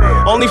there.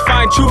 Only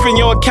find truth in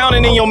your account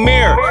and in your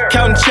mirror.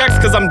 Counting checks,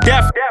 cause I'm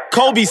deaf.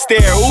 Kobe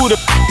stare. Ooh, the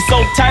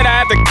so tight, I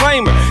have to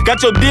claim her.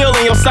 Got your deal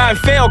and your sign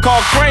fail,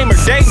 call Kramer.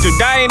 Danger,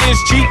 dying is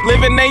cheap,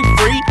 living ain't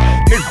free.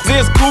 Niggas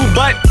is cool,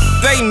 but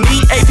they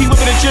me. AP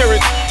whipping the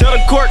children, till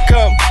the court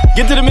come.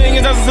 Get to the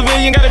millions as a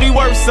civilian, gotta be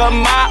worth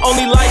something. I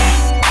only like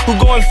who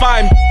go and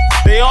find me.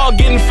 They all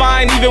getting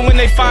fined, even when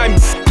they find me.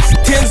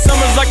 10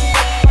 summers like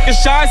a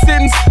shine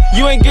sentence.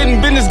 You ain't getting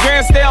business,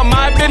 grand, stay out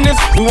my business.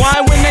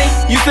 Rewind when they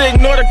used to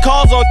ignore the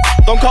calls on.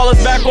 Don't call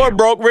us back or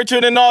broke, richer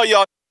than all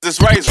y'all.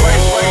 This race. I'ma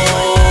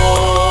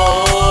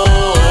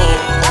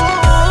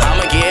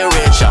get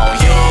rich on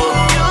you,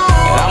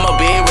 and I'ma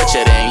be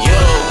richer than you.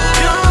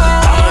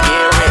 I'ma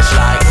get rich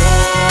like ooh.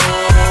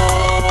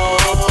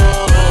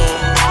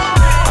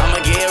 I'ma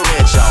get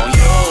rich on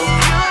you.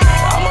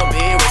 I'ma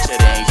be richer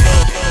than you.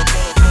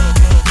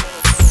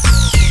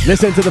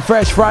 Listen to the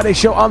Fresh Friday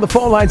show on the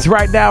phone lines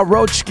right now.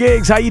 Roach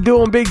Gigs, how you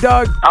doing, big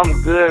dog?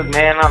 I'm good,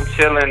 man. I'm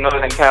chilling in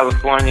Northern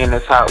California in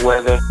this hot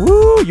weather.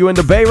 Woo, you in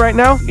the Bay right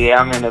now? Yeah,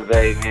 I'm in the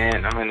Bay,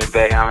 man. I'm in the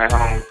Bay. I'm at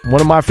home. One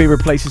of my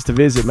favorite places to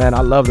visit, man. I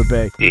love the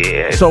Bay.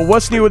 Yeah. So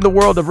what's new in the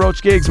world of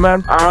Roach Gigs,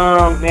 man?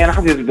 Man,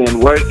 I've just been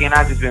working.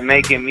 I've just been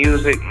making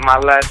music. My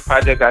last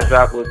project I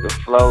dropped was The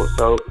Float,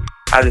 so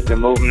I just been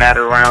moving that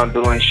around,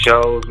 doing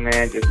shows,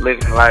 man, just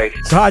living life.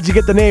 So how'd you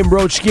get the name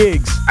Roach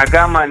Gigs? I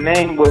got my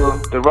name,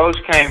 well, the Roach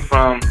came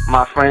from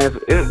my friends.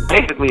 It was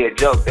basically a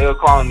joke. They were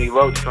calling me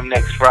Roach from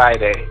next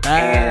Friday.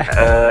 And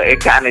it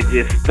kind of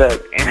just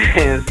stuck.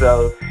 And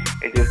so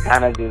it just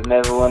kind of just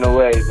never went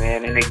away,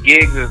 man. And the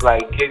gigs was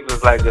like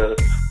a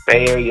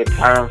Bay Area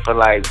term for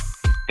like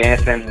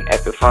dancing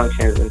at the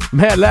functions.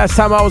 Man, last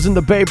time I was in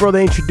the Bay, bro,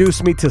 they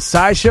introduced me to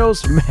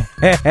sideshows.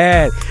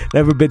 Man,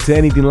 never been to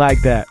anything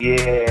like that.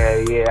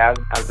 Yeah,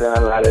 I've done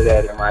a lot of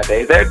that in my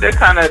days. They're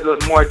kind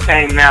of more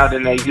tame now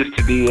than they used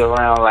to be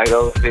around like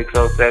 06,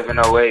 07,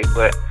 08,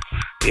 but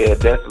yeah,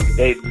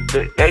 definitely.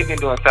 They've been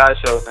doing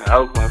sideshows in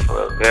Oakland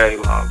for a very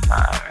long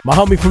time. My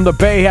homie from the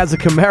Bay has a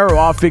Camaro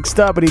all fixed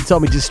up, and he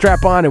told me just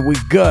strap on and we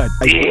good.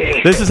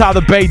 Yeah. This is how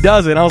the Bay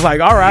does it. I was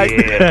like, all right.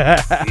 Yeah,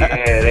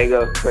 they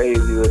go crazy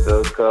with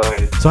those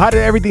cars. So how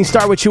did everything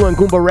start with you on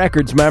Goomba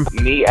Records, man?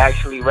 Me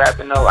actually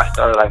rapping though, I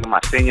started like in my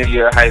senior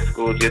year of high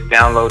school, just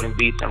downloading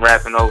beats and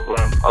rapping over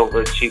them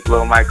over a cheap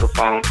little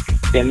microphone.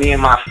 Then me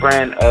and my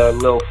friend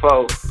Lil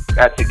Fo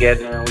got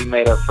together and we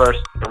made our first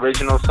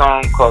original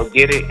song called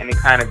Get It, and it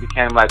kind of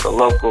became like a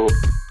local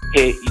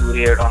hit. You would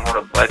hear it on all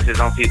the buses,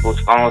 on people's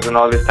phones and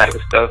all this type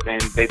of stuff,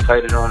 and they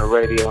played it on the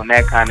radio, and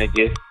that kind of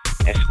just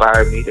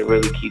inspired me to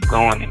really keep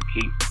going and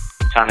keep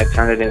trying to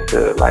turn it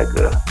into like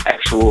a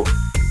actual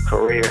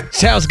career.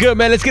 Sounds good,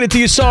 man. Let's get into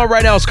your song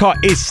right now. It's called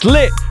It's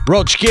Lit.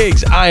 Roach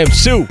Gigs, I Am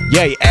Sue.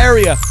 Yay,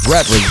 area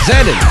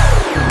represented.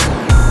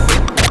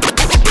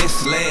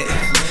 It's lit.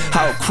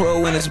 Whole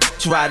crew and his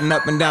bitch riding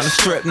up and down the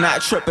strip,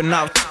 not tripping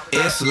off.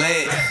 It's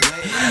lit.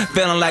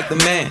 Feeling like the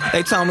man.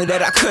 They told me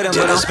that I couldn't,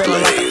 but I'm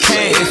feeling like I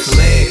can. It's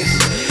lit.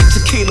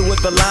 Tequila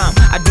with the lime.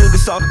 I do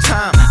this all the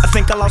time. I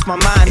think I lost my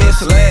mind.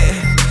 It's lit.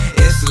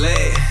 It's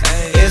lit.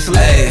 It's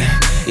lit.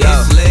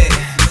 It's lit.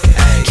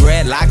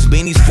 Dreadlocks,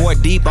 beanies, 4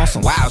 deep on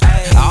some wild.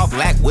 All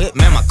black whip,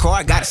 man, my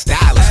car got a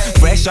stylist.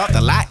 Fresh off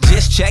the lot,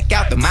 just check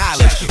out the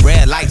mileage.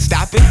 Red light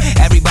stopping,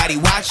 everybody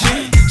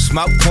watching.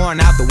 Smoke pouring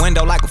out the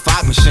window like a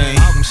fog machine.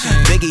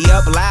 Biggie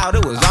up loud,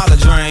 it was all a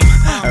dream.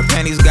 Her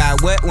panties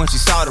got wet when she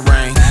saw the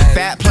rain.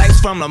 Fat place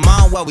from Le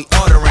Mans where we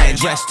ordering.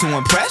 Dressed to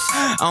impress,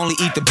 only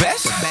eat the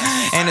best.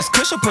 And this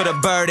cushion put a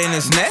bird in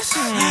his nest.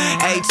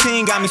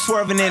 18 got me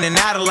swerving in and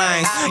out of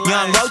lanes.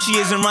 Young Roachy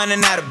isn't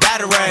running out of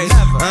batteries.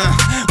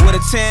 With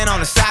a 10 on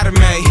the side of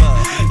me.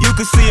 You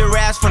can see her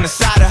ass from the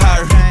side of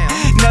her.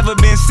 Never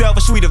been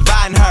selfish, we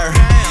dividing her.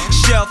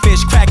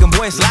 Shellfish cracking,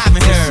 boys live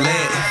in here.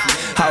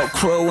 Whole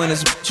crew and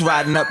his bitch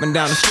riding up and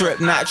down the strip,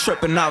 not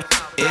tripping off.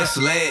 It's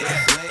lit.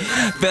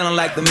 Feeling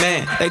like the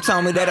man. They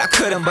told me that I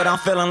couldn't, but I'm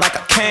feeling like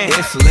I can.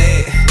 It's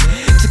lit.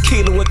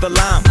 Tequila with the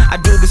lime. I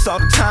do this all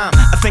the time.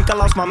 I think I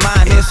lost my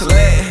mind. It's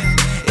lit.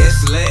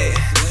 It's lit.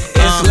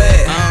 It's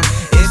lit.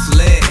 It's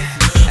lit.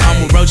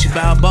 I'm with Roachy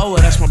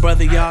Balboa, that's my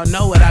brother, y'all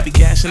know it. I be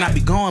gashing, I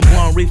be going,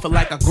 blowing reefer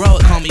like I grow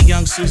it. Call me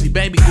Young Susie,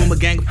 baby, Goomba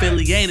gang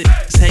affiliated.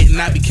 It's hating,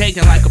 I be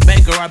caking like a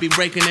baker. I be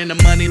breaking in the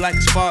money like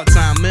it's fall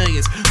time.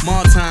 Millions,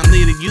 more time,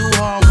 leading you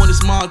hard when it's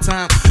small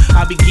time.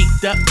 I be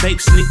geeked up, babe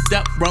sneaked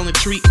up, rolling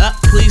tree up.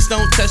 Please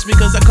don't touch me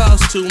cause I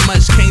cost too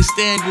much. Can't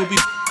stand groupie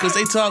cause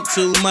they talk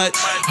too much.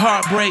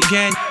 Heartbreak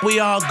gang, we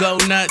all go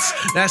nuts.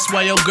 That's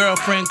why your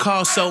girlfriend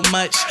calls so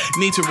much.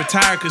 Need to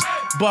retire cause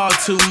ball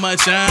too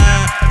much.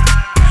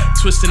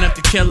 Twisting up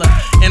the killer,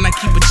 and I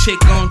keep a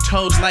chick on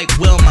toes like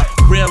Wilma.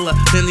 Realer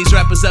than these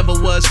rappers ever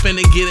was,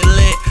 finna get it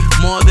lit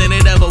more than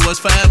it ever was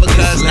forever.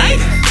 Cause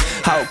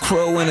whole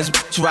crew and his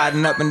bitch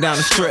riding up and down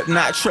the strip,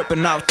 not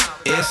tripping off.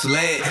 It's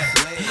lit.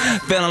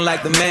 Feeling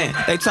like the man.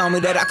 They told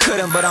me that I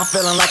couldn't, but I'm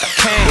feeling like I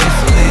can.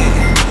 It's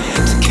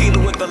lit.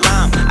 Tequila with the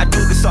lime. I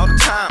do this all the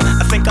time.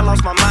 I think I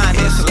lost my mind.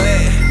 It's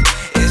lit.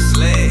 It's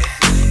lit.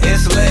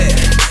 It's lit.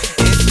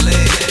 It's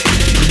lit.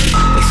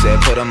 They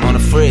said put him on the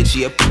fridge,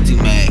 he a pussy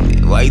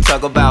magnet. Why you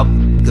talk about?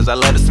 Cause I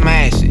love to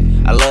smash it.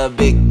 I love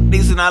big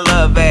dicks and I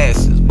love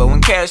asses. But when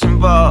cash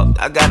involved,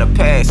 I gotta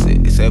pass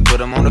it. They said put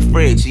him on the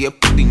fridge, he a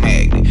pussy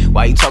magnet.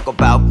 Why you talk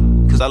about?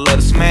 Cause I love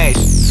to smash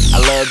it. I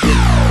love big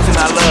dicks and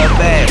I love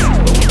asses.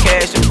 But when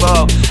cash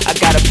involved, I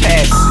gotta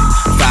pass it.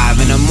 5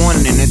 in the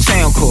morning in the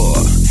town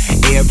car.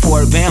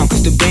 Airport bound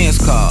cause the band's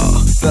call.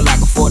 Feel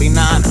like a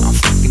 49er, I'm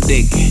fucking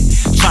digging.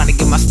 Trying to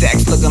get my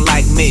stacks looking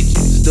like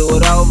midgets. Do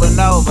it over and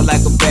over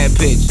like a bad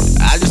picture.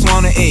 I just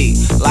wanna eat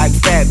like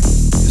fat.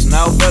 There's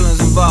no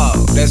feelings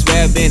involved, that's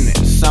bad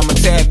business. I'm a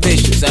tad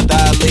vicious after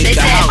I leave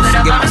the house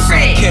and get my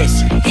son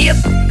kissed. He a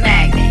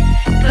magnet.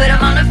 Put him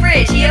on the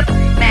fridge, he a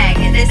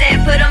magnet. They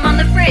said put him on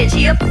the fridge,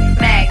 he a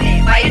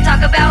magnet. Why you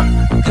talk about?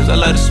 Cause I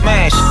love to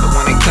smash it, but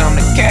when it come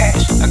to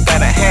cash, I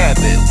gotta have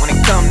it. When it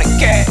come to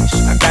cash,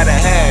 I gotta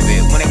have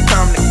it. When it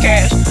come to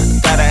cash, I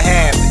gotta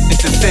have it.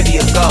 It's the city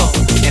of gold,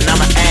 and I'm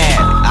an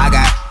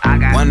addict. I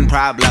got one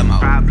problemo.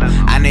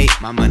 I need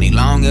my money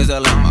long as a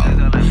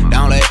limo.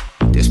 Don't let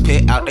this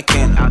pit out the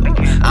kennel.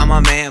 I'm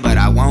a man, but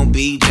I won't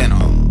be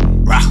gentle.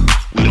 Rock.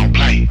 We don't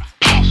play.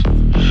 Pause.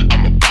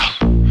 I'm a boss.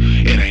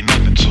 It ain't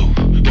nothing to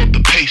but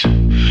the pace,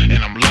 and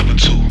I'm loving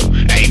to.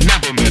 Ain't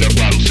never met a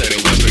bottle said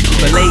it wasn't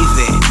cool. Believe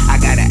it. I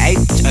got an H,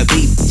 a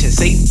B, to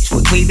C,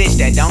 with cleavage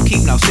that don't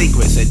keep no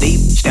secrets. A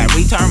deep that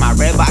return my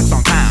red box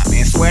on time.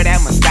 And swear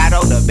that Moscato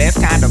the best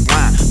kind of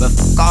wine. But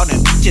f*** all them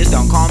bitches,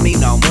 don't call me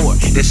no more.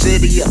 The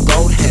city of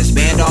gold has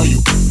banned all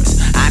you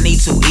I need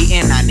to eat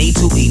and I need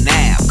to eat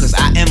now. Cause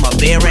I am a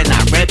bear and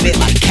I rep it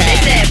like cat. They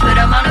said put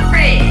them on the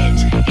fridge,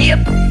 he a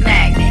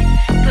magnet.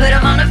 Put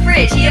them on the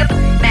fridge, he a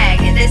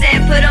magnet. They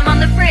said put them on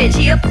the fridge,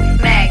 he a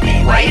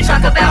magnet. Why you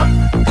talk about?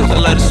 Cause I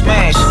love to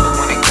smash it.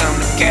 When it come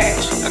to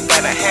cash, I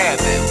gotta have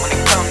it. When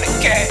it come to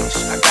cash,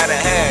 I gotta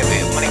have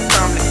it. When it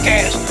come to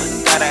cash,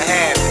 gotta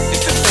have it.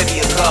 It's the city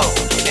of gold,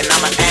 and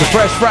I'm an It's a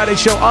Fresh Friday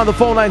show on the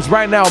phone lines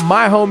right now.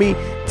 My homie,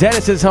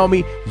 Dennis's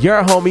homie,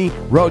 your homie,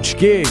 Roach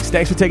Giggs.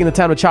 Thanks for taking the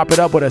time to chop it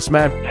up with us,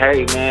 man.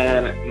 Hey,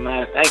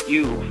 man, thank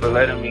you for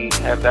letting me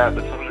have the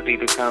opportunity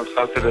to come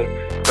talk to the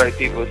great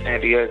people of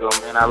San Diego,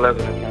 man. I love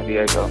it in San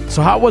Diego.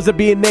 So how was it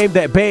being named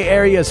that Bay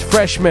Area's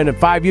freshman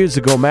 5 years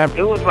ago, man?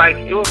 It was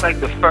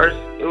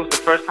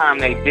the first time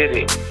they did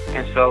it,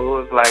 and so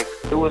it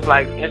was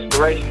like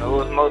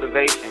inspirational. It was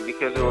motivation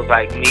because it was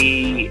like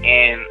me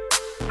and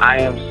I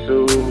Am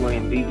Sue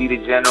and BB the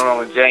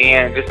General and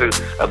JN,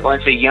 just a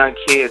bunch of young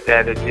kids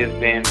that had just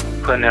been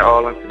putting their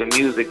all into the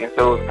music, and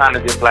so it was kind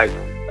of just like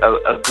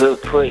a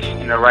good push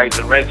in the right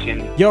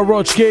direction. Yo,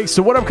 Roach Giggs,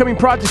 so what upcoming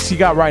projects you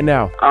got right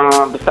now?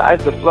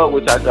 Besides The Float,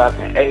 which I dropped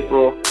in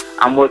April,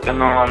 I'm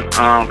working on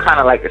kind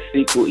of like a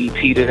sequel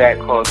EP to that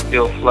called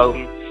Still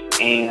Floating,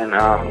 and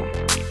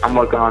I'm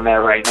working on that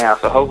right now,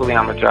 so hopefully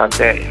I'm going to drop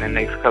that in the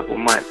next couple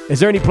months. Is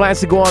there any plans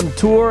to go on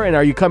tour, and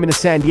are you coming to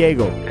San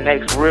Diego? The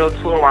next real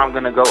tour where I'm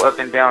going to go up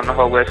and down the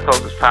whole West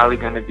Coast is probably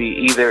going to be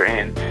either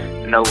in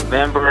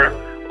November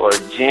or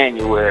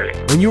January.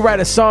 When you write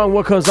a song,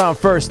 what comes on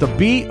first, the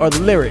beat or the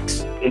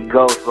lyrics? It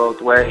goes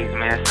both ways,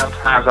 man.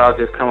 Sometimes I'll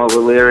just come up with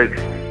lyrics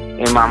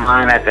in my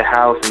mind at the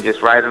house and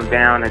just write them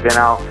down, and then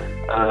I'll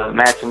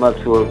match them up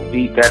to a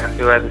beat that I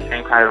feel has the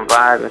same kind of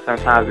vibe, and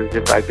sometimes it's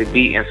just like the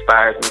beat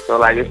inspires me. So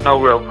like it's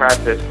no real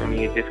process for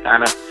me. It just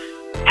kind of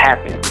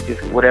happens.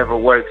 Just whatever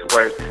works,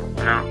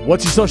 you know?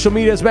 What's your social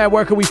medias, man?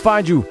 Where can we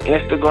find you?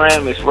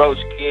 Instagram is Roach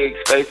Giggs,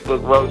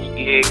 Facebook Roach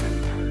Giggs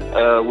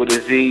with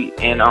a Z,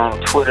 and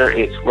on Twitter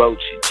it's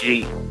Roach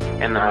G,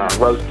 and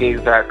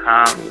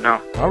RoachGiggs.com, you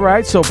know. All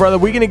right, so brother,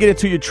 we're gonna get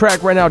into your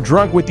track right now,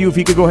 Drunk With You. If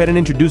you could go ahead and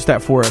introduce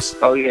that for us.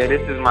 Oh yeah,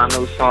 this is my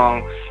new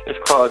song. It's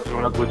called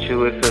Drunk With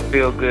You. It's a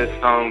feel-good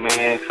song,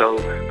 man, so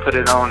put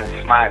it on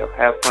and smile.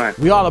 Have fun.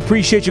 We all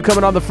appreciate you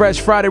coming on the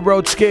Fresh Friday,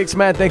 Roach Giggs,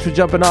 man. Thanks for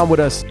jumping on with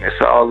us.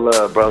 It's all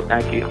love, bro.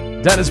 Thank you.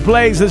 Dennis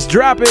Blaze, let's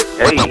drop it.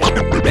 Hey.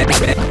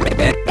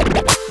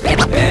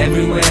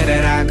 Everywhere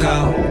that I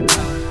go,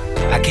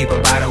 I keep a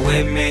bottle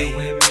with me,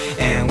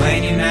 and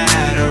when you're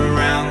not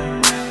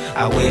around,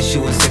 I wish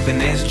you were sipping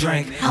this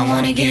drink. I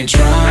wanna get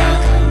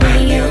drunk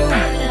with you.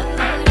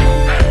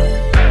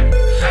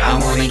 I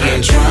wanna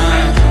get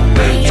drunk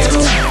with you.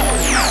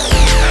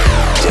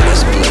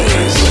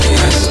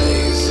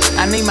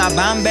 I need my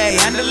Bombay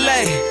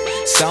underlay.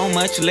 So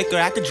much liquor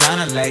I could drown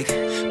a lake.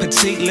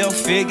 Petite little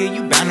figure,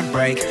 you bound to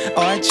break.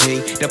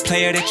 RG, the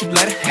player that you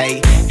let her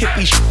hate.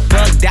 Hippie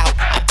bugged out,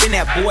 I've been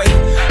that boy.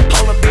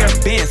 Polar bear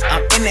Benz,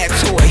 I'm in that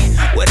toy.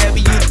 Whatever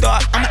you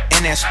thought, I'm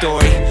in that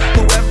story.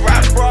 Whoever I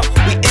brought,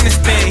 we in this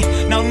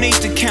thing. No need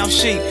to count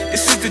sheep,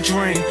 this is the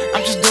dream.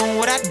 I'm just doing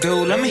what I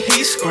do, let me hear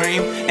you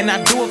scream. And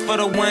I do it for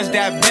the ones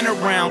that have been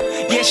around.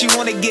 Yeah, she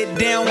wanna get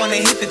down, wanna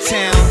hit the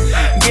town.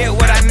 Get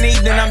what I need,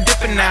 then I'm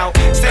dipping out.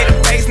 Say the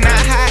bass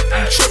not hot,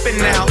 I'm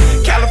tripping now.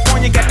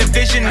 California got the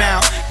vision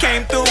now.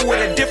 Came through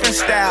with a different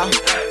style,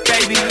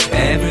 baby.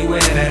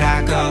 Everywhere that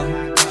I go,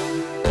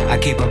 I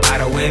keep a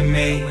bottle with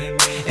me.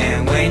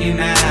 And when you're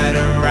not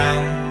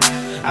around,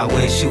 I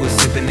wish you were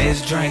sipping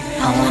this drink.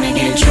 I wanna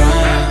get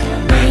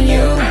drunk with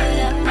you.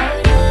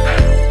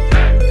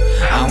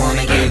 I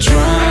wanna get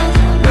drunk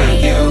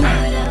with you.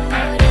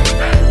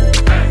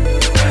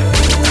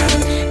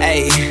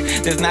 Hey,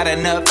 there's not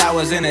enough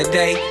hours in a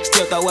day.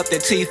 Still throw up the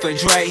T for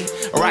Dre.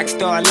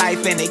 Rockstar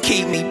life and it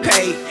keep me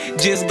paid.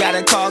 Just got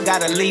a call,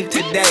 gotta leave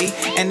today.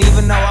 And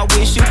even though I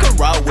wish you could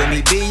roll with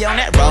me, be on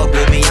that road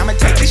with me, I'ma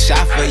take the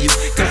shot for you.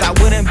 Cause I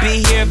wouldn't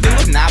be here if it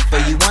was not for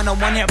you.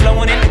 101 here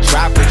blowing in the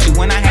drop with you.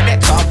 When I had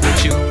that talk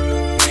with you,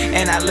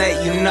 and I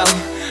let you know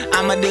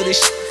I'ma do this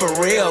shit for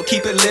real,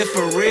 keep it lit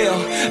for real.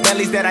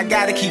 Bellies that I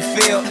gotta keep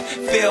filled,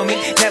 feel me,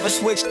 never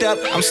switched up,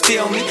 I'm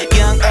still me.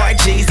 Young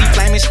RGZ,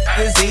 flaming shit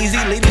is easy.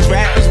 Leave these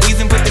rappers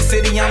wheezing, put the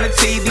city on the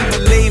TV.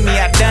 Believe me,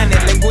 I done it.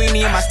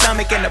 Linguini in my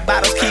stomach and the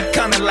bottles keep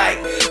coming like.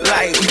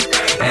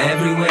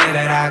 Everywhere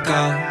that I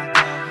go,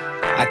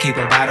 I keep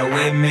a bottle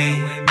with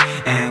me.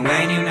 And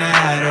when you're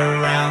not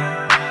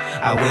around,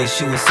 I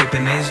wish you were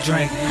sipping this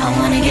drink. I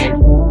wanna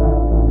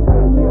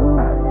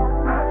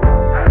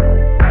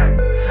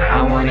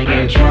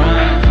get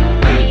drunk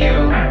with you.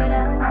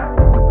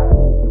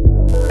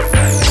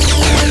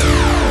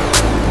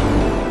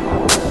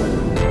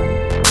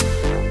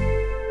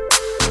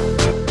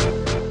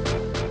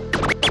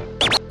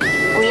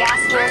 We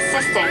ask your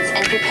assistance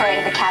in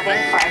preparing the cabin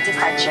for our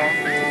departure.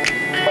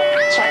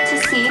 Check to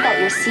see that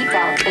your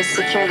seatbelt is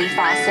securely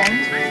fastened.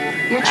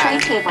 Your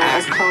tray table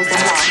is closed and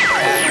locked.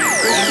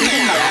 Your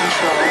seating belt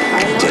controls are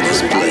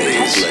located on your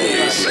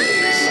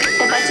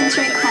touchscreen. The button to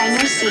recline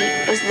your seat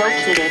is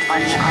located on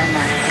your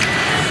armor.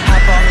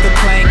 Hop off the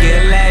plane,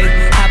 get laid.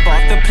 Hop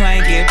off the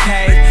plane, get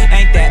paid.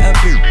 Ain't that a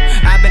boot?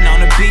 I've been on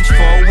the beach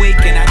for a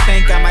week and I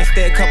think I might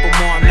stay a couple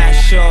more, I'm not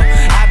sure.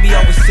 I be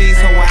overseas,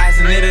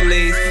 Hawaii's and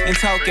Italy's, in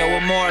Tokyo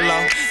with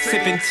Morlo,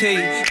 sipping tea,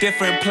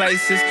 different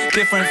places,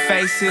 different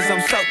faces.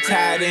 I'm so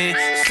tired and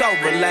so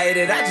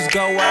related. I just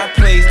go where I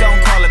please, don't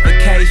call it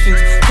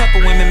vacations.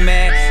 Couple women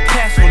mad,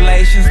 past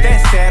relations,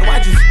 that's sad.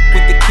 Why'd you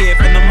with the kid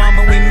from the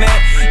moment we met?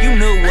 You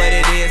knew what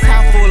it is.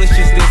 How foolish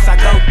is this? I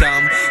go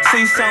dumb.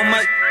 Seen so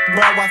much,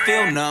 bro, I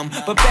feel numb.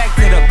 But back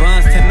to the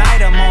buns,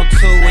 tonight I'm on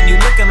 2. When you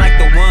looking like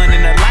the one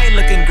and the light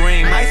looking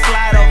green, might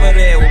slide over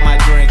there with my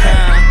drink,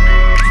 huh?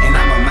 And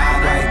I'm a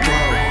mob right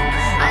through.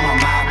 I'm a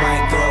mob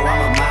right through.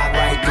 I'm a mob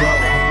right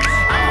through.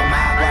 I'm a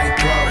mob right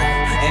through.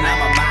 And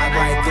I'm a mob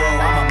right through.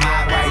 I'm a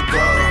mob right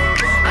through.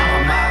 I'm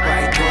a mob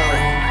right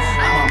through.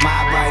 I'm a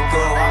mob right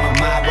through. I'm a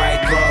mob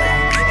right through.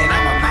 And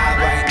I'm a mob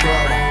right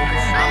through.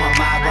 I'm a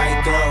mob right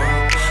through.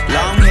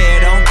 Long hair,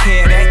 don't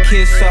care, that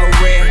kid's so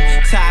rare.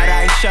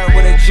 Tie-dye shirt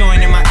with a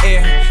joint in my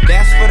ear.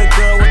 That's for the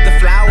girl with the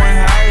flower in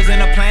hers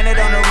and a planet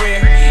on the rear.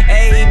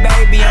 Hey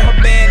baby, I'm a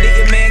bandit,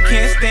 your man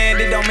can't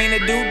stand it. Don't mean to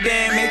do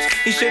damage,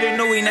 he should've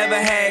knew he never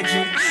had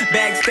you.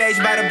 Backstage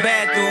by the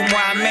bathroom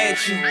where I met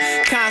you.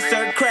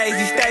 Concert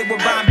crazy, stay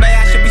with Bombay,